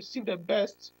available to receive the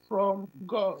best from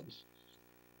God.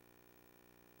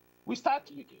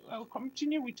 I'll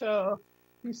continue with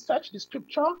research the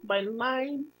scripture by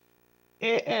 9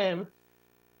 a.m.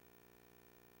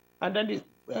 and then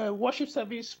the worship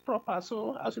service proper.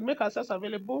 So as we make ourselves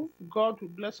available, God will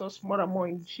bless us more and more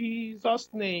in Jesus'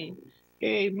 name.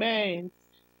 Amen.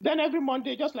 Then every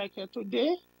Monday, just like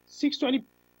today, 6:20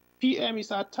 p.m. is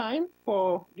our time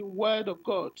for the Word of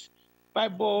God,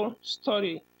 Bible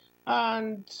study.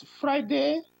 And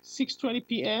Friday, 6:20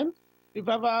 p.m.,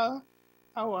 Revival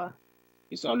Hour.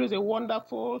 It's always a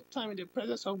wonderful time in the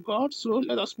presence of God. So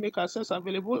let us make ourselves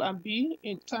available and be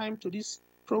in time to these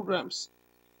programs.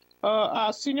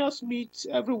 Our seniors meet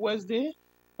every Wednesday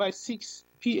by 6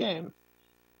 p.m.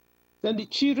 Then the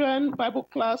children Bible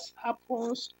class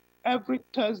happens every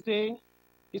Thursday.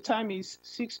 The time is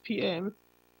 6 p.m.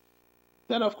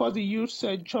 Then, of course, the youths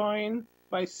join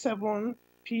by 7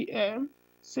 p.m.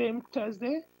 same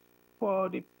Thursday for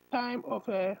the time of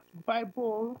a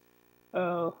Bible,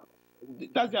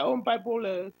 that's their own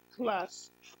Bible class.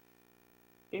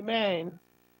 Amen.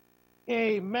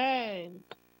 Amen.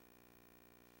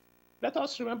 Let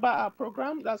us remember our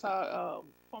program. That's our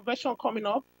convention coming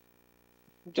up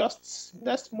just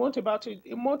next month, about a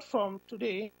month from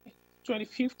today,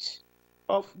 25th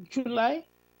of July,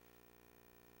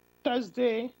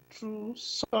 Thursday through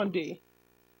Sunday.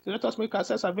 So let us make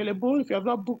ourselves available. If you have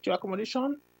not booked your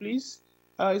accommodation, please.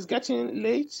 It's getting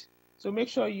late, so make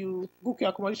sure you book your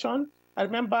accommodation. And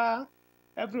remember,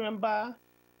 every member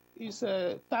is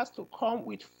tasked to come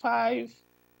with 5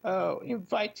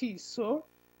 invitees. So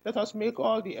let us make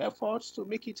all the efforts to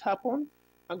make it happen,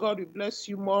 and God will bless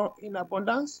you more in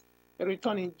abundance. A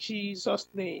return in Jesus'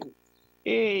 name.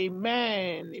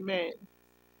 Amen. Amen.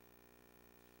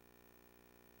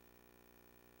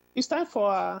 It's time for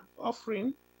our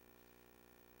offering.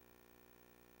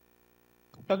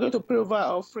 You're going to pray over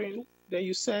our offering, then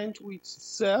you send with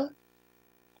Zelle,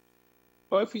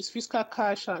 or if it's fiscal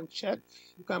cash and check,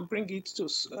 you can bring it to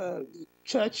the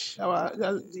church, our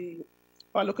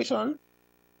location,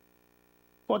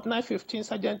 4915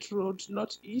 Sergeant Road,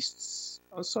 Northeast,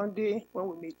 on Sunday when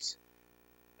we meet.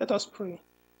 Let us pray.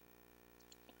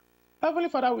 Heavenly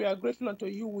Father, we are grateful unto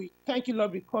you. We thank you,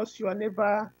 Lord, because you are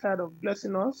never tired of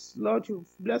blessing us. Lord, you've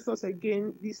blessed us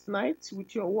again this night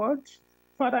with your word.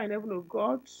 Father, in heaven, O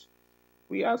God,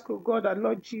 we ask, O God, that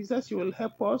Lord Jesus, you will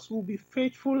help us. We'll be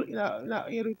faithful in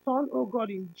return, O God,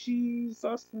 in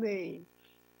Jesus' name.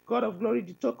 God of glory,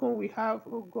 the token we have,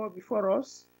 O God, before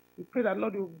us, we pray that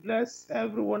Lord, you bless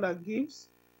everyone that gives.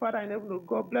 Father, in heaven, O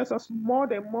God, bless us much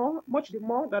the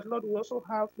more, that Lord, we also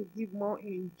have to give more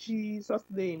in Jesus'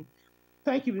 name.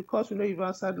 Thank you because we know you've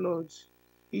answered, Lord.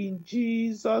 In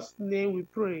Jesus' name we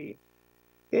pray.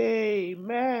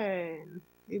 Amen.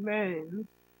 Amen.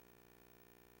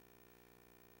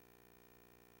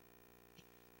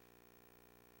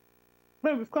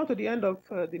 Well, we've come to the end of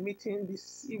the meeting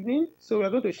this evening, so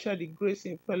we're going to share the grace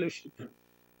in fellowship.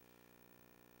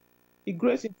 The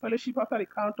grace in fellowship after the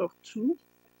count of 2.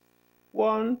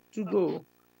 1 to go.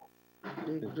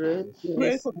 The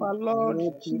Grace of our Lord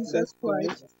Jesus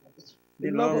Christ,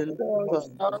 the love of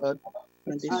God,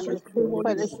 and the and the sweet true Holy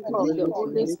fellowship Spirit, of the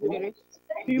Holy Spirit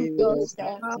be be with with us us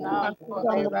now now and and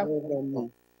forevermore. forevermore.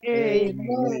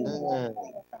 Amen.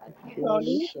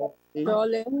 Surely,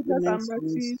 Surely, goodness and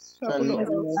mercies shall follow us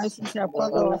mercy shall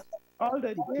follow us all the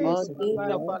all days of days our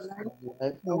of life, our life,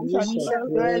 and we and shall we dwell shall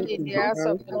in dwell in the the house house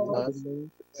of of the the Lord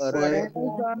Lord forever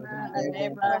forever and and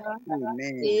ever. ever.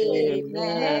 Amen.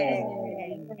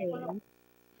 Amen. Amen.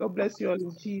 God bless you all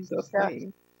in Jesus'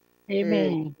 name.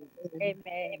 Amen.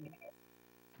 Amen.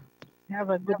 Have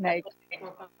a good night.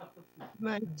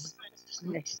 Night.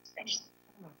 Yes.